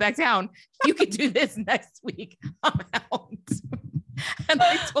you to sit back down. You can do this next week. I'm out. And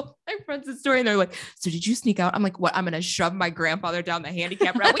I told my friends the story and they're like, so did you sneak out? I'm like, what? I'm going to shove my grandfather down the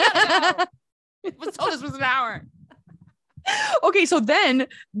handicap ramp. We gotta go. It was told this was an hour. Okay. So then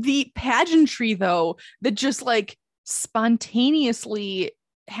the pageantry though, that just like spontaneously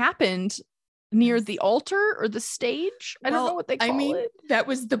happened near the altar or the stage. I don't know what they call it. That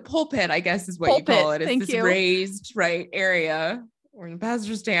was the pulpit, I guess is what you call it. It's this raised area where the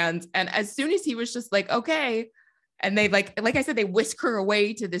pastor stands. And as soon as he was just like, okay. And they like I said, they whisk her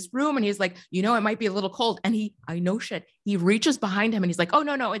away to this room and he's like, you know, it might be a little cold. And he reaches behind him and he's like, oh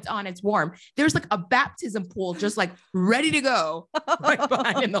no, it's on, it's warm. There's like a baptism pool, just like ready to go right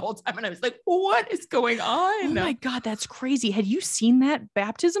behind him the whole time. And I was like, what is going on? Oh my God, that's crazy. Had you seen that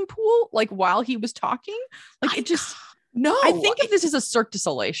baptism pool? Like while he was talking, like no, I think of this as a Cirque du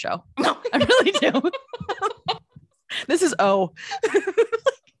Soleil show. No, I really do. This is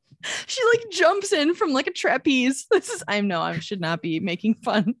she like jumps in from like a trapeze. I should not be making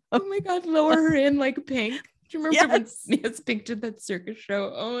fun. Oh my God, lower her in like Pink. Do you remember when Pink did that circus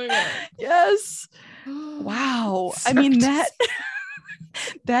show? Oh my God. Yes. Wow. I mean,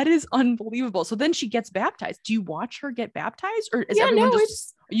 that is unbelievable. So then she gets baptized. Do you watch her get baptized or is everyone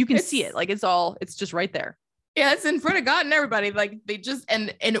you can see it? Like it's just right there. Yeah, it's in front of God and everybody. Like they just,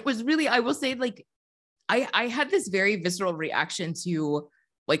 and it was really, I will say, like, I had this very visceral reaction to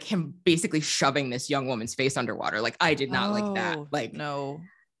like him basically shoving this young woman's face underwater. Like I did not like that. Like, no,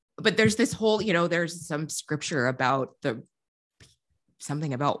 but there's this whole, there's some scripture about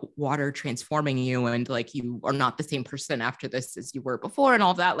something about water transforming you. And like, you are not the same person after this as you were before and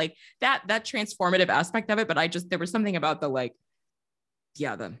all that, like that transformative aspect of it. But there was something about the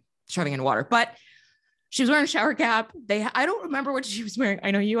shoving in water, but she was wearing a shower cap. I don't remember what she was wearing.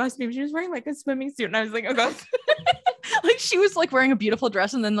 I know you asked me if she was wearing like a swimming suit and I was like, oh God. Like she was like wearing a beautiful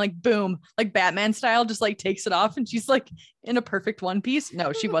dress and then like boom, like Batman style, just like takes it off and she's like in a perfect one piece.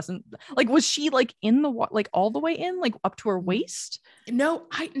 No, she wasn't. Like, was she like in the like all the way in, like up to her waist? No,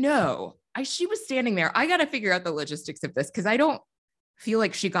 she was standing there. I got to figure out the logistics of this because I don't feel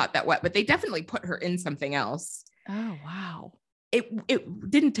like she got that wet, but they definitely put her in something else. Oh, wow. It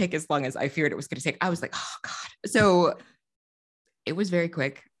didn't take as long as I feared it was going to take. I was like, oh God. So it was very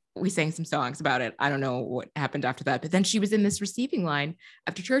quick. We sang some songs about it. I don't know what happened after that, but then she was in this receiving line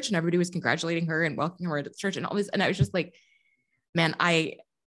after church and everybody was congratulating her and welcoming her to the church and all this. And I was just like, man,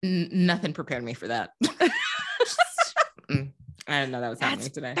 nothing prepared me for that. I didn't know that was happening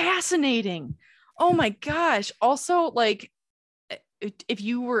today. Fascinating. Oh my gosh. Also, like, if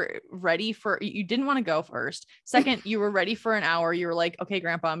you were ready you didn't want to go first. Second, you were ready for an hour. You were like, okay,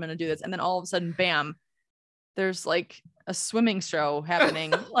 Grandpa, I'm going to do this. And then all of a sudden, bam, there's like a swimming show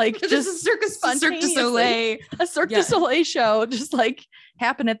happening. Like just a Cirque du Soleil show, just like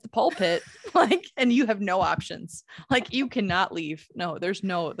happen at the pulpit. Like, and you have no options. Like you cannot leave. No,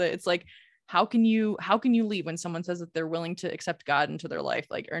 it's like, how can you leave when someone says that they're willing to accept God into their life,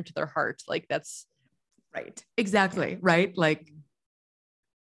 like, or into their heart? Like that's right. Exactly. Right. Like,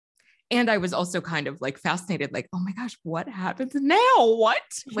 and I was also kind of like fascinated, like, oh my gosh, what happens now? What?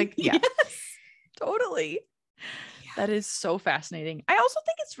 Like, yeah, yes, totally. Yeah. That is so fascinating. I also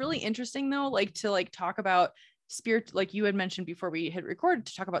think it's really interesting though, like to like talk about spirit, like you had mentioned before we had recorded,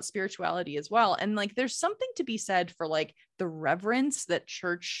 to talk about spirituality as well. And like, there's something to be said for like the reverence that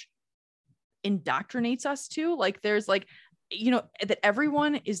church indoctrinates us to. Like, there's like, you know, that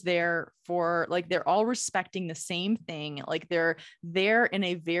everyone is there for, like, they're all respecting the same thing. Like they're there in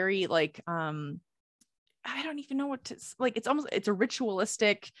a very like, I don't even know what to like. It's a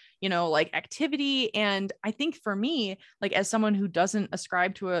ritualistic, you know, like activity. And I think for me, like as someone who doesn't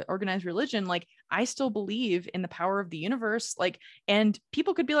ascribe to an organized religion, like I still believe in the power of the universe. Like, and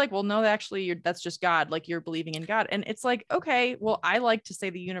people could be like, well, no, actually that's just God. Like you're believing in God. And it's like, okay, well, I like to say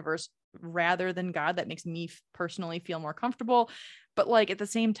the universe rather than God. That makes me personally feel more comfortable. But like at the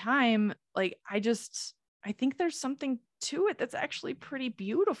same time, like I think there's something to it that's actually pretty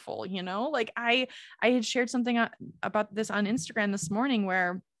beautiful, you know? Like I had shared something about this on Instagram this morning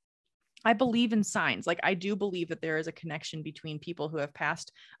where I believe in signs. Like I do believe that there is a connection between people who have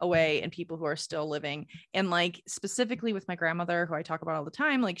passed away and people who are still living. And like specifically with my grandmother, who I talk about all the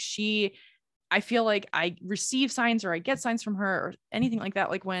time, like I feel like I receive signs or I get signs from her or anything like that.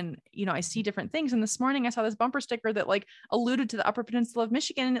 Like when, you know, I see different things. And this morning I saw this bumper sticker that like alluded to the Upper Peninsula of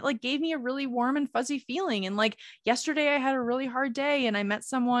Michigan. And it like gave me a really warm and fuzzy feeling. And like yesterday I had a really hard day and I met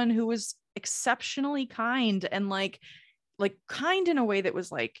someone who was exceptionally kind and like kind in a way that was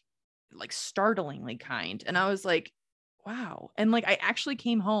like startlingly kind. And I was like, wow. And like, I actually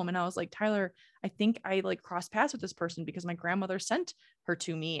came home and I was like, Tyler, I think I like crossed paths with this person because my grandmother sent her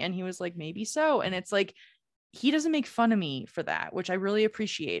to me. And he was like, maybe so. And it's like, he doesn't make fun of me for that, which I really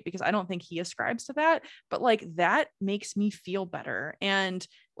appreciate because I don't think he ascribes to that, but like, that makes me feel better. And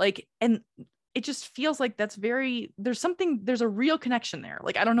like, and it just feels like there's a real connection there.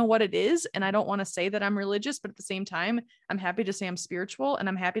 Like, I don't know what it is. And I don't want to say that I'm religious, but at the same time, I'm happy to say I'm spiritual and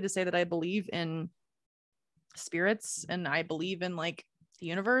I'm happy to say that I believe in spirits and I believe in like the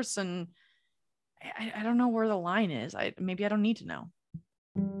universe. And I don't know where the line is. Maybe I don't need to know.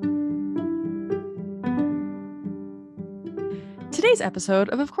 Today's episode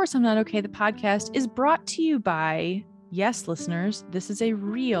of Course I'm Not Okay, the podcast is brought to you by, yes, listeners, this is a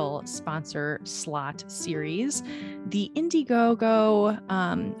real sponsor slot series, the Indiegogo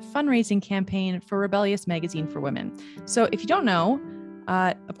fundraising campaign for Rebellious Magazine for Women. So if you don't know,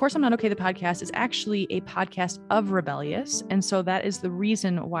 Of Course I'm Not Okay, the podcast is actually a podcast of Rebellious. And so that is the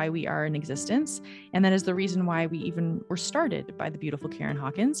reason why we are in existence. And that is the reason why we even were started by the beautiful Karen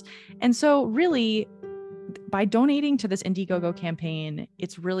Hawkins. And so really, by donating to this Indiegogo campaign,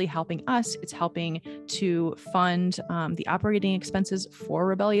 it's really helping us. It's helping to fund the operating expenses for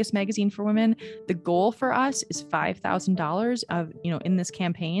Rebellious Magazine for Women. The goal for us is $5,000 of, in this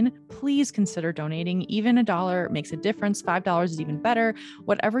campaign. Please consider donating. Even $1 makes a difference. $5 is even better.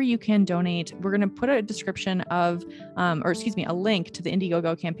 Whatever you can donate, we're going to put a description of, a link to the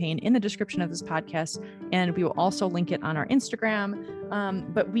Indiegogo campaign in the description of this podcast. And we will also link it on our Instagram.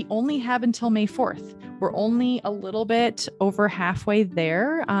 But we only have until May 4th. We're only a little bit over halfway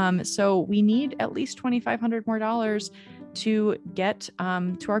there. So we need at least $2,500 more to get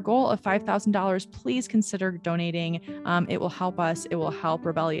to our goal of $5,000. Please consider donating. It will help us. It will help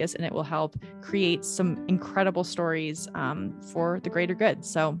Rebellious, and it will help create some incredible stories for the greater good.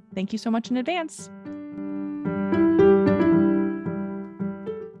 So thank you so much in advance.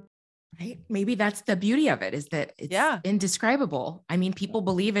 Maybe that's the beauty of it, is that it's indescribable. I mean, people who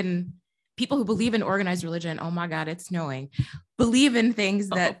believe in organized religion. Oh my God, it's snowing. Believe in things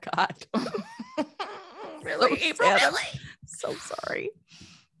that, oh God, really, so April, sad. really? So sorry.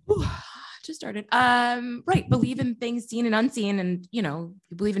 Just started. Right. Believe in things seen and unseen, and you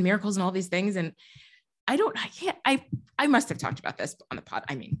believe in miracles and all these things. And I must have talked about this on the pod.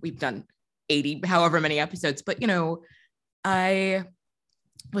 I mean, we've done 80, however many episodes, but I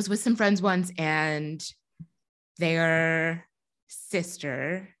was with some friends once, and their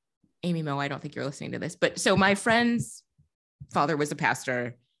sister, Amy Moe, I don't think you're listening to this, but so my friend's father was a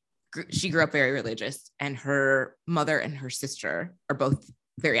pastor. She grew up very religious, and her mother and her sister are both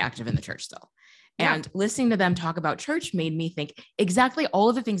very active in the church still. Yeah. And listening to them talk about church made me think exactly all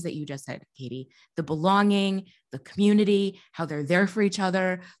of the things that you just said, Katie, the belonging, the community, how they're there for each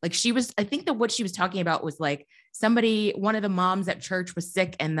other. Like I think that what she was talking about was like one of the moms at church was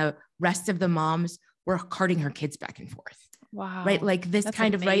sick, and the rest of the moms were carting her kids back and forth. Wow. Right. Like this. That's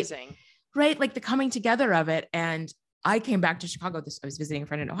kind amazing. Of right. Like the coming together of it. And I came back to Chicago. I was visiting a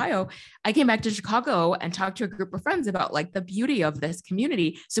friend in Ohio. I came back to Chicago and talked to a group of friends about like the beauty of this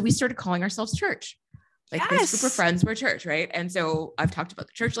community. So we started calling ourselves church. Like this group of friends were church, right? And so I've talked about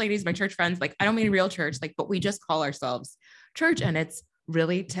the church ladies, my church friends, like I don't mean real church, like, but we just call ourselves church. And it's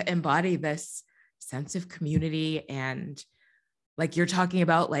really to embody this sense of community. And like you're talking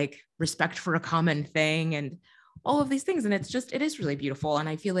about like respect for a common thing and all of these things. And it is really beautiful. And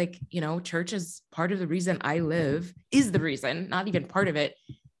I feel like, church is part of the reason I live, is the reason, not even part of it.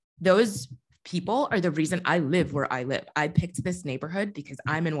 Those people are the reason I live where I live. I picked this neighborhood because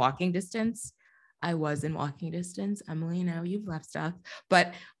I'm in walking distance. I was in walking distance. Emily, now you've left stuff,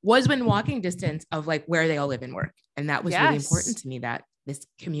 but was in walking distance of like where they all live and work. And that was really important to me, that this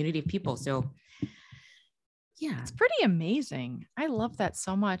community of people. So yeah, it's pretty amazing. I love that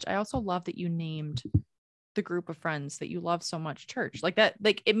so much. I also love that you named the group of friends that you love so much church. Like that,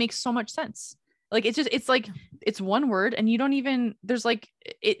 like it makes so much sense. Like it's like it's one word, and you don't even, there's like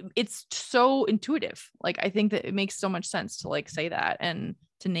it's so intuitive. Like I think that it makes so much sense to like say that and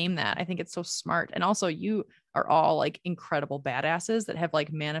to name that. I think it's so smart. And also you are all like incredible badasses that have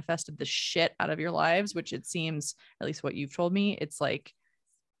like manifested the shit out of your lives, which it seems, at least what you've told me, it's like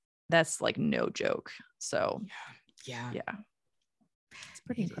that's like no joke. So yeah. It's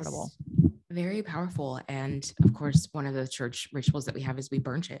pretty incredible. Very powerful. And of course, one of the church rituals that we have is we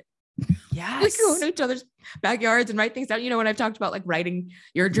burn shit. Yes. We go into each other's backyards and write things down. When I've talked about like writing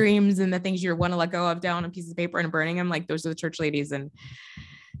your dreams and the things you want to let go of down on pieces of paper and burning them, like those are the church ladies. And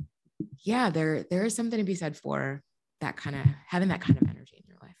yeah, there is something to be said for that kind of having that kind of energy in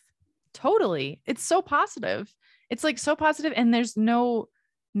your life. Totally. It's so positive. It's like so positive, and there's no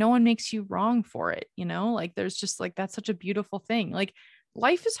one makes you wrong for it. Like there's just like, that's such a beautiful thing. Like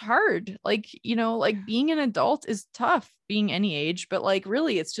life is hard. Like, like being an adult is tough, being any age, but like,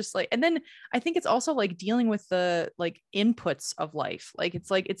 really it's just like, and then I think it's also like dealing with the like inputs of life. Like,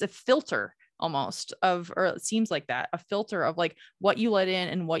 it's a filter almost of, or it seems like that, a filter of like what you let in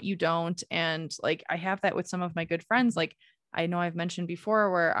and what you don't. And like, I have that with some of my good friends. Like I know I've mentioned before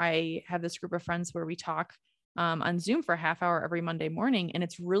where I have this group of friends where we talk on Zoom for a half hour every Monday morning. And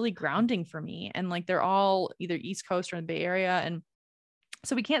it's really grounding for me. And like, they're all either East Coast or in the Bay Area. And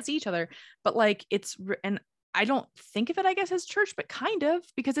so we can't see each other, but like and I don't think of it, I guess, as church, but kind of,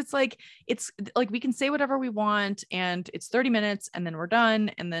 because it's like we can say whatever we want and it's 30 minutes and then we're done.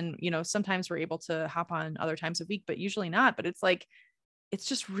 And then, sometimes we're able to hop on other times a week, but usually not. But it's like, it's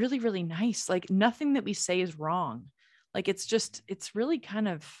just really, really nice. Like nothing that we say is wrong. Like, it's really kind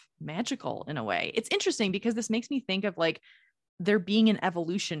of magical in a way. It's interesting because this makes me think of like there being an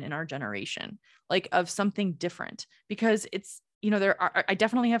evolution in our generation, like of something different, because it's, I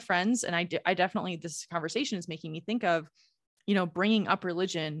definitely have friends, and I definitely, this conversation is making me think of, bringing up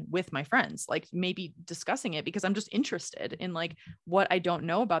religion with my friends, like maybe discussing it, because I'm just interested in like what I don't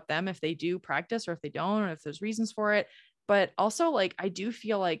know about them, if they do practice or if they don't, or if there's reasons for it. But also like, I do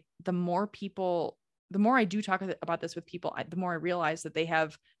feel like the more I do talk about this with people, the more I realize that they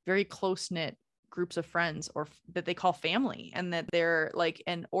have very close knit groups of friends, or that they call family, and that they're like,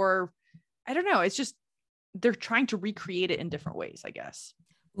 or I don't know, it's just, they're trying to recreate it in different ways, I guess.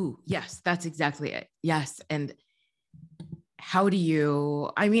 Ooh, yes, that's exactly it. Yes. And how do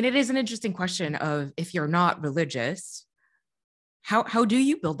you, I mean, it is an interesting question of, if you're not religious, how do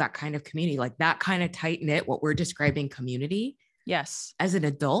you build that kind of community, like that kind of tight knit, what we're describing community? Yes. As an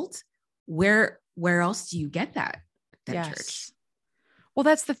adult, where else do you get that than yes. church? Well,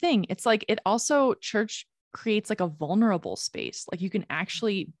 that's the thing. It's like, it also, church creates like a vulnerable space. Like you can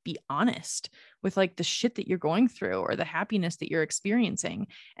actually be honest with like the shit that you're going through or the happiness that you're experiencing.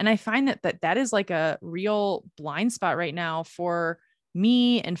 And I find that is like a real blind spot right now for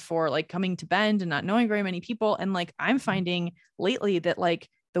me and for like coming to Bend and not knowing very many people. And like, I'm finding lately that like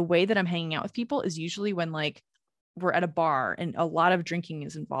the way that I'm hanging out with people is usually when like we're at a bar and a lot of drinking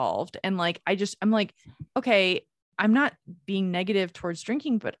is involved. And like, I'm like, okay, I'm not being negative towards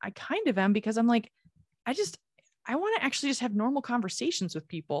drinking, but I kind of am, because I'm like, I want to actually just have normal conversations with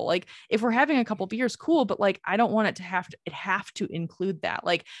people. Like if we're having a couple beers, cool, but like, I don't want it to have to include that.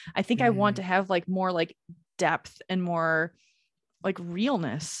 Like, I think I want to have like more like depth and more like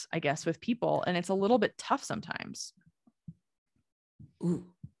realness, I guess, with people. And it's a little bit tough sometimes. Ooh,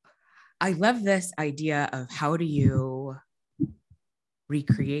 I love this idea of how do you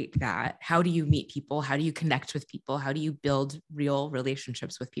recreate that? How do you meet people? How do you connect with people? How do you build real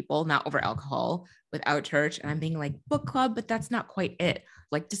relationships with people, not over alcohol, without church? And I'm being like book club, but that's not quite it.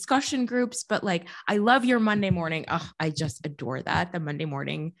 Like discussion groups, but like, I love your Monday morning. Oh, I just adore that. The Monday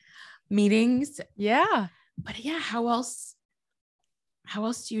morning meetings. Yeah. But yeah, how else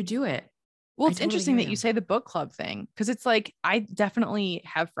do you do it? Well, it's interesting that you say the book club thing, because it's like, I definitely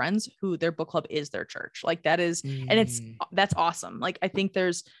have friends who their book club is their church. Like that is, and that's awesome. Like, I think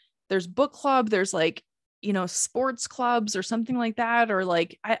there's book club, there's like, you know, sports clubs or something like that, or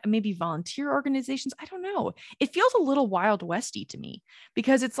like maybe volunteer organizations. I don't know. It feels a little Wild Westy to me,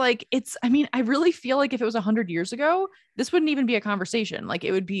 because it's like, I mean, I really feel like if it was 100 years ago, this wouldn't even be a conversation. Like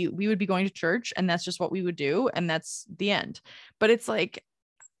we would be going to church and that's just what we would do. And that's the end. But it's like,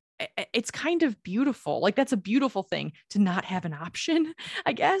 it's kind of beautiful. Like that's a beautiful thing to not have an option,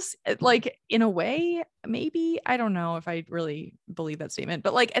 I guess. Like in a way, maybe, I don't know if I really believe that statement,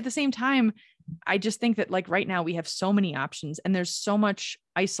 but like at the same time, I just think that like right now we have so many options and there's so much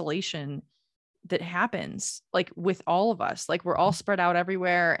isolation that happens like with all of us. Like we're all spread out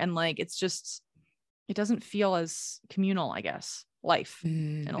everywhere. And like, it doesn't feel as communal, I guess, life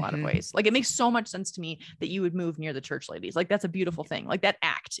in a lot of ways. Like it makes so much sense to me that you would move near the church ladies. Like that's a beautiful thing. Like that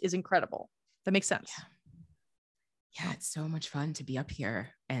act is incredible. That makes sense. Yeah, it's so much fun to be up here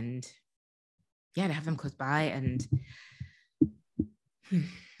and yeah, to have them close by. And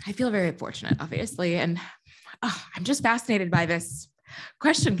I feel very fortunate, obviously. And I'm just fascinated by this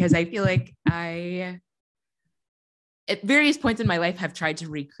question because I feel like I, at various points in my life, have tried to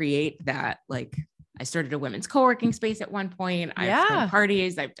recreate that. Like I started a women's co-working space at one point. I've thrown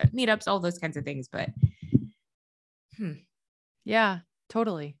parties, I've done meetups, all those kinds of things. But yeah,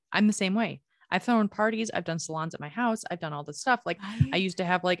 totally. I'm the same way. I've thrown parties. I've done salons at my house. I've done all this stuff. Like I used to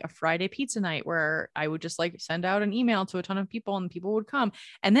have like a Friday pizza night where I would just like send out an email to a ton of people and people would come.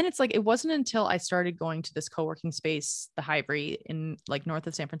 And then it's like, it wasn't until I started going to this co-working space, the Hivery in like north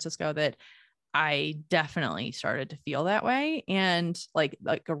of San Francisco, that I definitely started to feel that way and like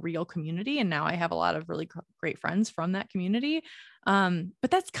a real community. And now I have a lot of really great friends from that community. But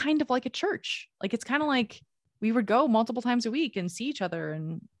that's kind of like a church. Like, it's kind of like we would go multiple times a week and see each other.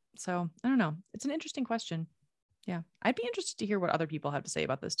 And so I don't know. It's an interesting question. Yeah. I'd be interested to hear what other people have to say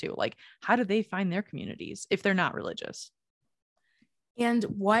about this too. Like, how do they find their communities if they're not religious? And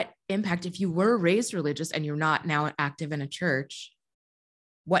what impact, if you were raised religious and you're not now active in a church,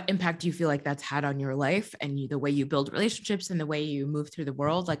 what impact do you feel like that's had on your life and the way you build relationships and the way you move through the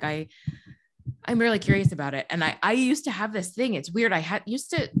world? Like I'm really curious about it. And I used to have this thing. It's weird.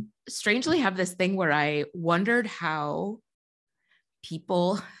 Used to strangely have this thing where I wondered how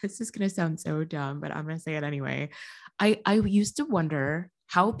people, this is going to sound so dumb, but I'm going to say it anyway. I used to wonder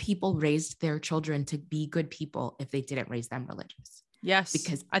how people raised their children to be good people if they didn't raise them religious. Yes.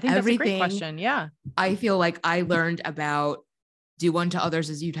 Because I think that's a great question. Yeah. I feel like I learned about do unto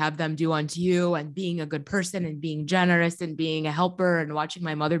others as you'd have them do unto you, and being a good person and being generous and being a helper and watching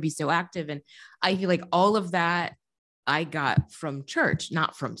my mother be so active. And I feel like all of that I got from church,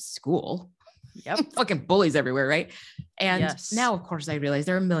 not from school. Yep. Fucking bullies everywhere. Right. And now, of course, I realize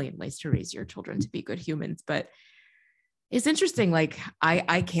there are a million ways to raise your children to be good humans, but it's interesting. Like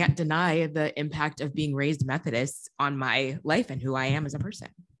I can't deny the impact of being raised Methodist on my life and who I am as a person.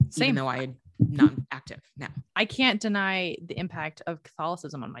 Same. Even though I'm not active now. I can't deny the impact of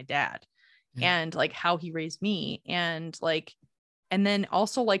Catholicism on my dad and like how he raised me. And like, and then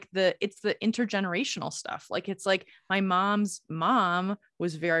also like it's the intergenerational stuff. Like, it's like my mom's mom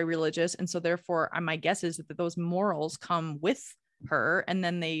was very religious. And so therefore my guess is that those morals come with her, and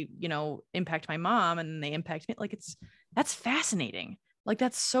then they, you know, impact my mom and then they impact me. Like that's fascinating. Like,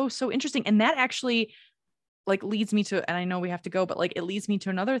 that's so interesting. And that actually like leads me to, and I know we have to go, but like it leads me to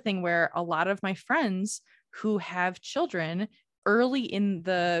another thing where a lot of my friends who have children early in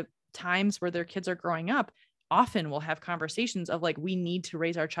the times where their kids are growing up often will have conversations of like, we need to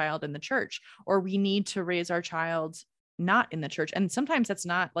raise our child in the church, or we need to raise our child not in the church. And sometimes that's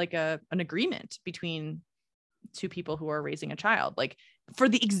not like an agreement between two people who are raising a child, like for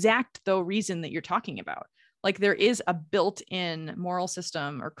the exact though reason that you're talking about. Like there is a built-in moral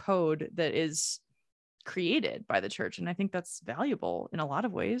system or code that is created by the church. And I think that's valuable in a lot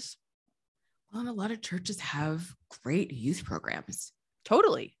of ways. Well, and a lot of churches have great youth programs.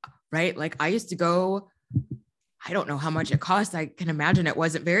 Totally. Right? Like I used to go, I don't know how much it cost. I can imagine it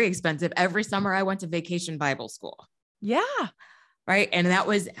wasn't very expensive. Every summer I went to Vacation Bible School. Yeah. Right. And that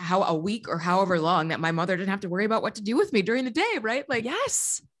was how a week or however long that my mother didn't have to worry about what to do with me during the day. Right. Like,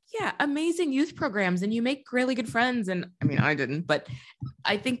 yes. Yeah. Amazing youth programs. And you make really good friends. And I mean, I didn't, but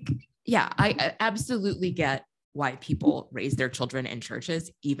I think, yeah, I absolutely get why people raise their children in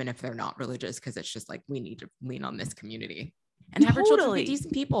churches, even if they're not religious, because it's just like, we need to lean on this community and have our children be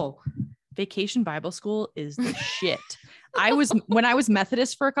decent people. Vacation Bible School is the shit. When I was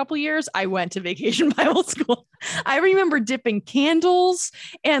Methodist for a couple of years, I went to Vacation Bible School. I remember dipping candles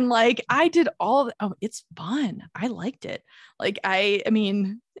and like I did all of, oh, it's fun. I liked it. Like, I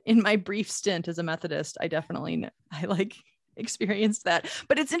mean, in my brief stint as a Methodist, I like experienced that.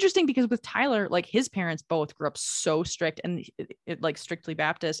 But it's interesting because with Tyler, like his parents both grew up so strict and like strictly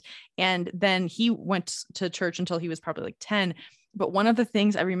Baptist. And then he went to church until he was probably like 10. But one of the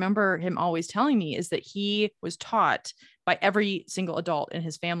things I remember him always telling me is that he was taught by every single adult in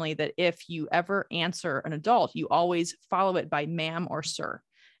his family that if you ever answer an adult, you always follow it by ma'am or sir.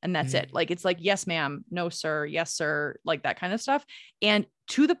 And that's it. Like, it's like, yes, ma'am, no, sir, yes, sir, like that kind of stuff. And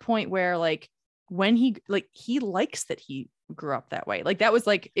to the point where like, when he likes that he grew up that way. Like that was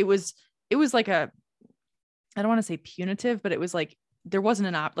like, it was like I don't want to say punitive, but it was like, there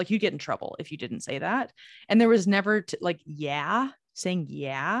wasn't like you'd get in trouble if you didn't say that. And there was never saying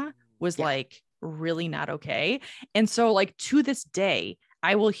was like really not okay. And so like to this day,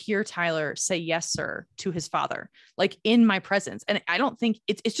 I will hear Tyler say yes, sir, to his father, like in my presence. And I don't think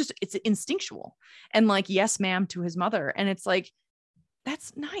it's instinctual, and like, yes, ma'am, to his mother. And it's like,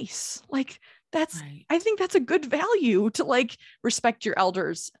 that's nice. Like that's, right. I think that's a good value to like respect your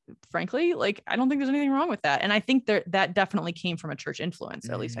elders, frankly. Like, I don't think there's anything wrong with that. And I think that definitely came from a church influence,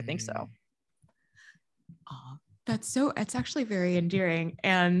 or at least I think so. Oh, it's actually very endearing.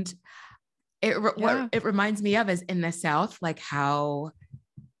 And it reminds me of is in the South, like how,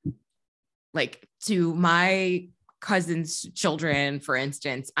 like to my cousin's children, for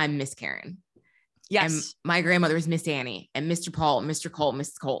instance, I'm Miss Karen. Yes. And my grandmother is Miss Annie and Mr. Paul, Mr. Cole,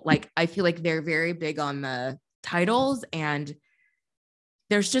 Mrs. Cole. Like, I feel like they're very big on the titles, and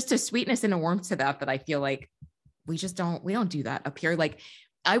there's just a sweetness and a warmth to that I feel like we don't do that up here. Like,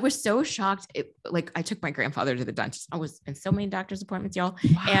 I was so shocked. Like, I took my grandfather to the dentist. I was in so many doctor's appointments, y'all.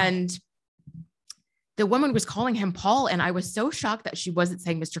 Wow. And the woman was calling him Paul. And I was so shocked that she wasn't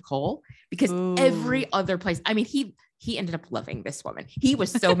saying Mr. Cole, because every other place, I mean, he ended up loving this woman. He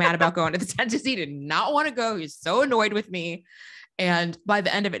was so mad about going to the dentist. He did not want to go. He was so annoyed with me. And by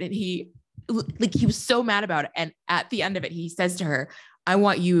the end of it, he was so mad about it. And at the end of it, he says to her, I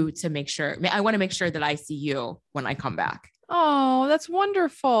want to make sure that I see you when I come back. Oh, that's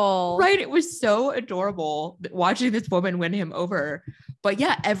wonderful. Right. It was so adorable watching this woman win him over. But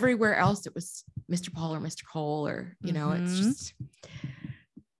yeah, everywhere else it was Mr. Paul or Mr. Cole, or, it's just,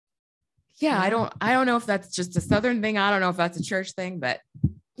 yeah, I don't know if that's just a Southern thing. I don't know if that's a church thing, but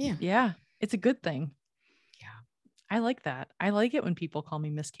yeah. Yeah. It's a good thing. Yeah. I like that. I like it when people call me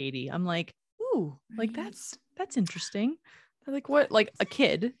Miss Katie. I'm like, ooh, like that's interesting. Like what, like a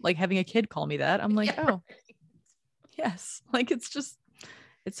kid, like having a kid call me that. I'm like, oh, yes. Like,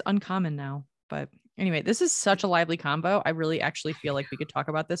 it's uncommon now. But anyway, this is such a lively combo. I really actually feel like we could talk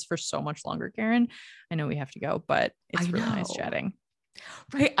about this for so much longer, Karen. I know we have to go, but it's really nice chatting.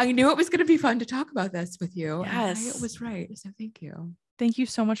 Right. I knew it was going to be fun to talk about this with you. Yes. It was right. So thank you. Thank you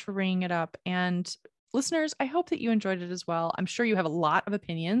so much for bringing it up. And listeners, I hope that you enjoyed it as well. I'm sure you have a lot of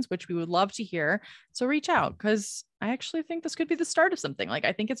opinions, which we would love to hear. So reach out, because I actually think this could be the start of something. Like,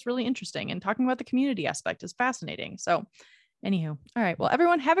 I think it's really interesting, and talking about the community aspect is fascinating. So anywho, all right. Well,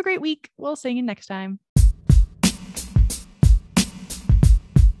 everyone, have a great week. We'll see you next time.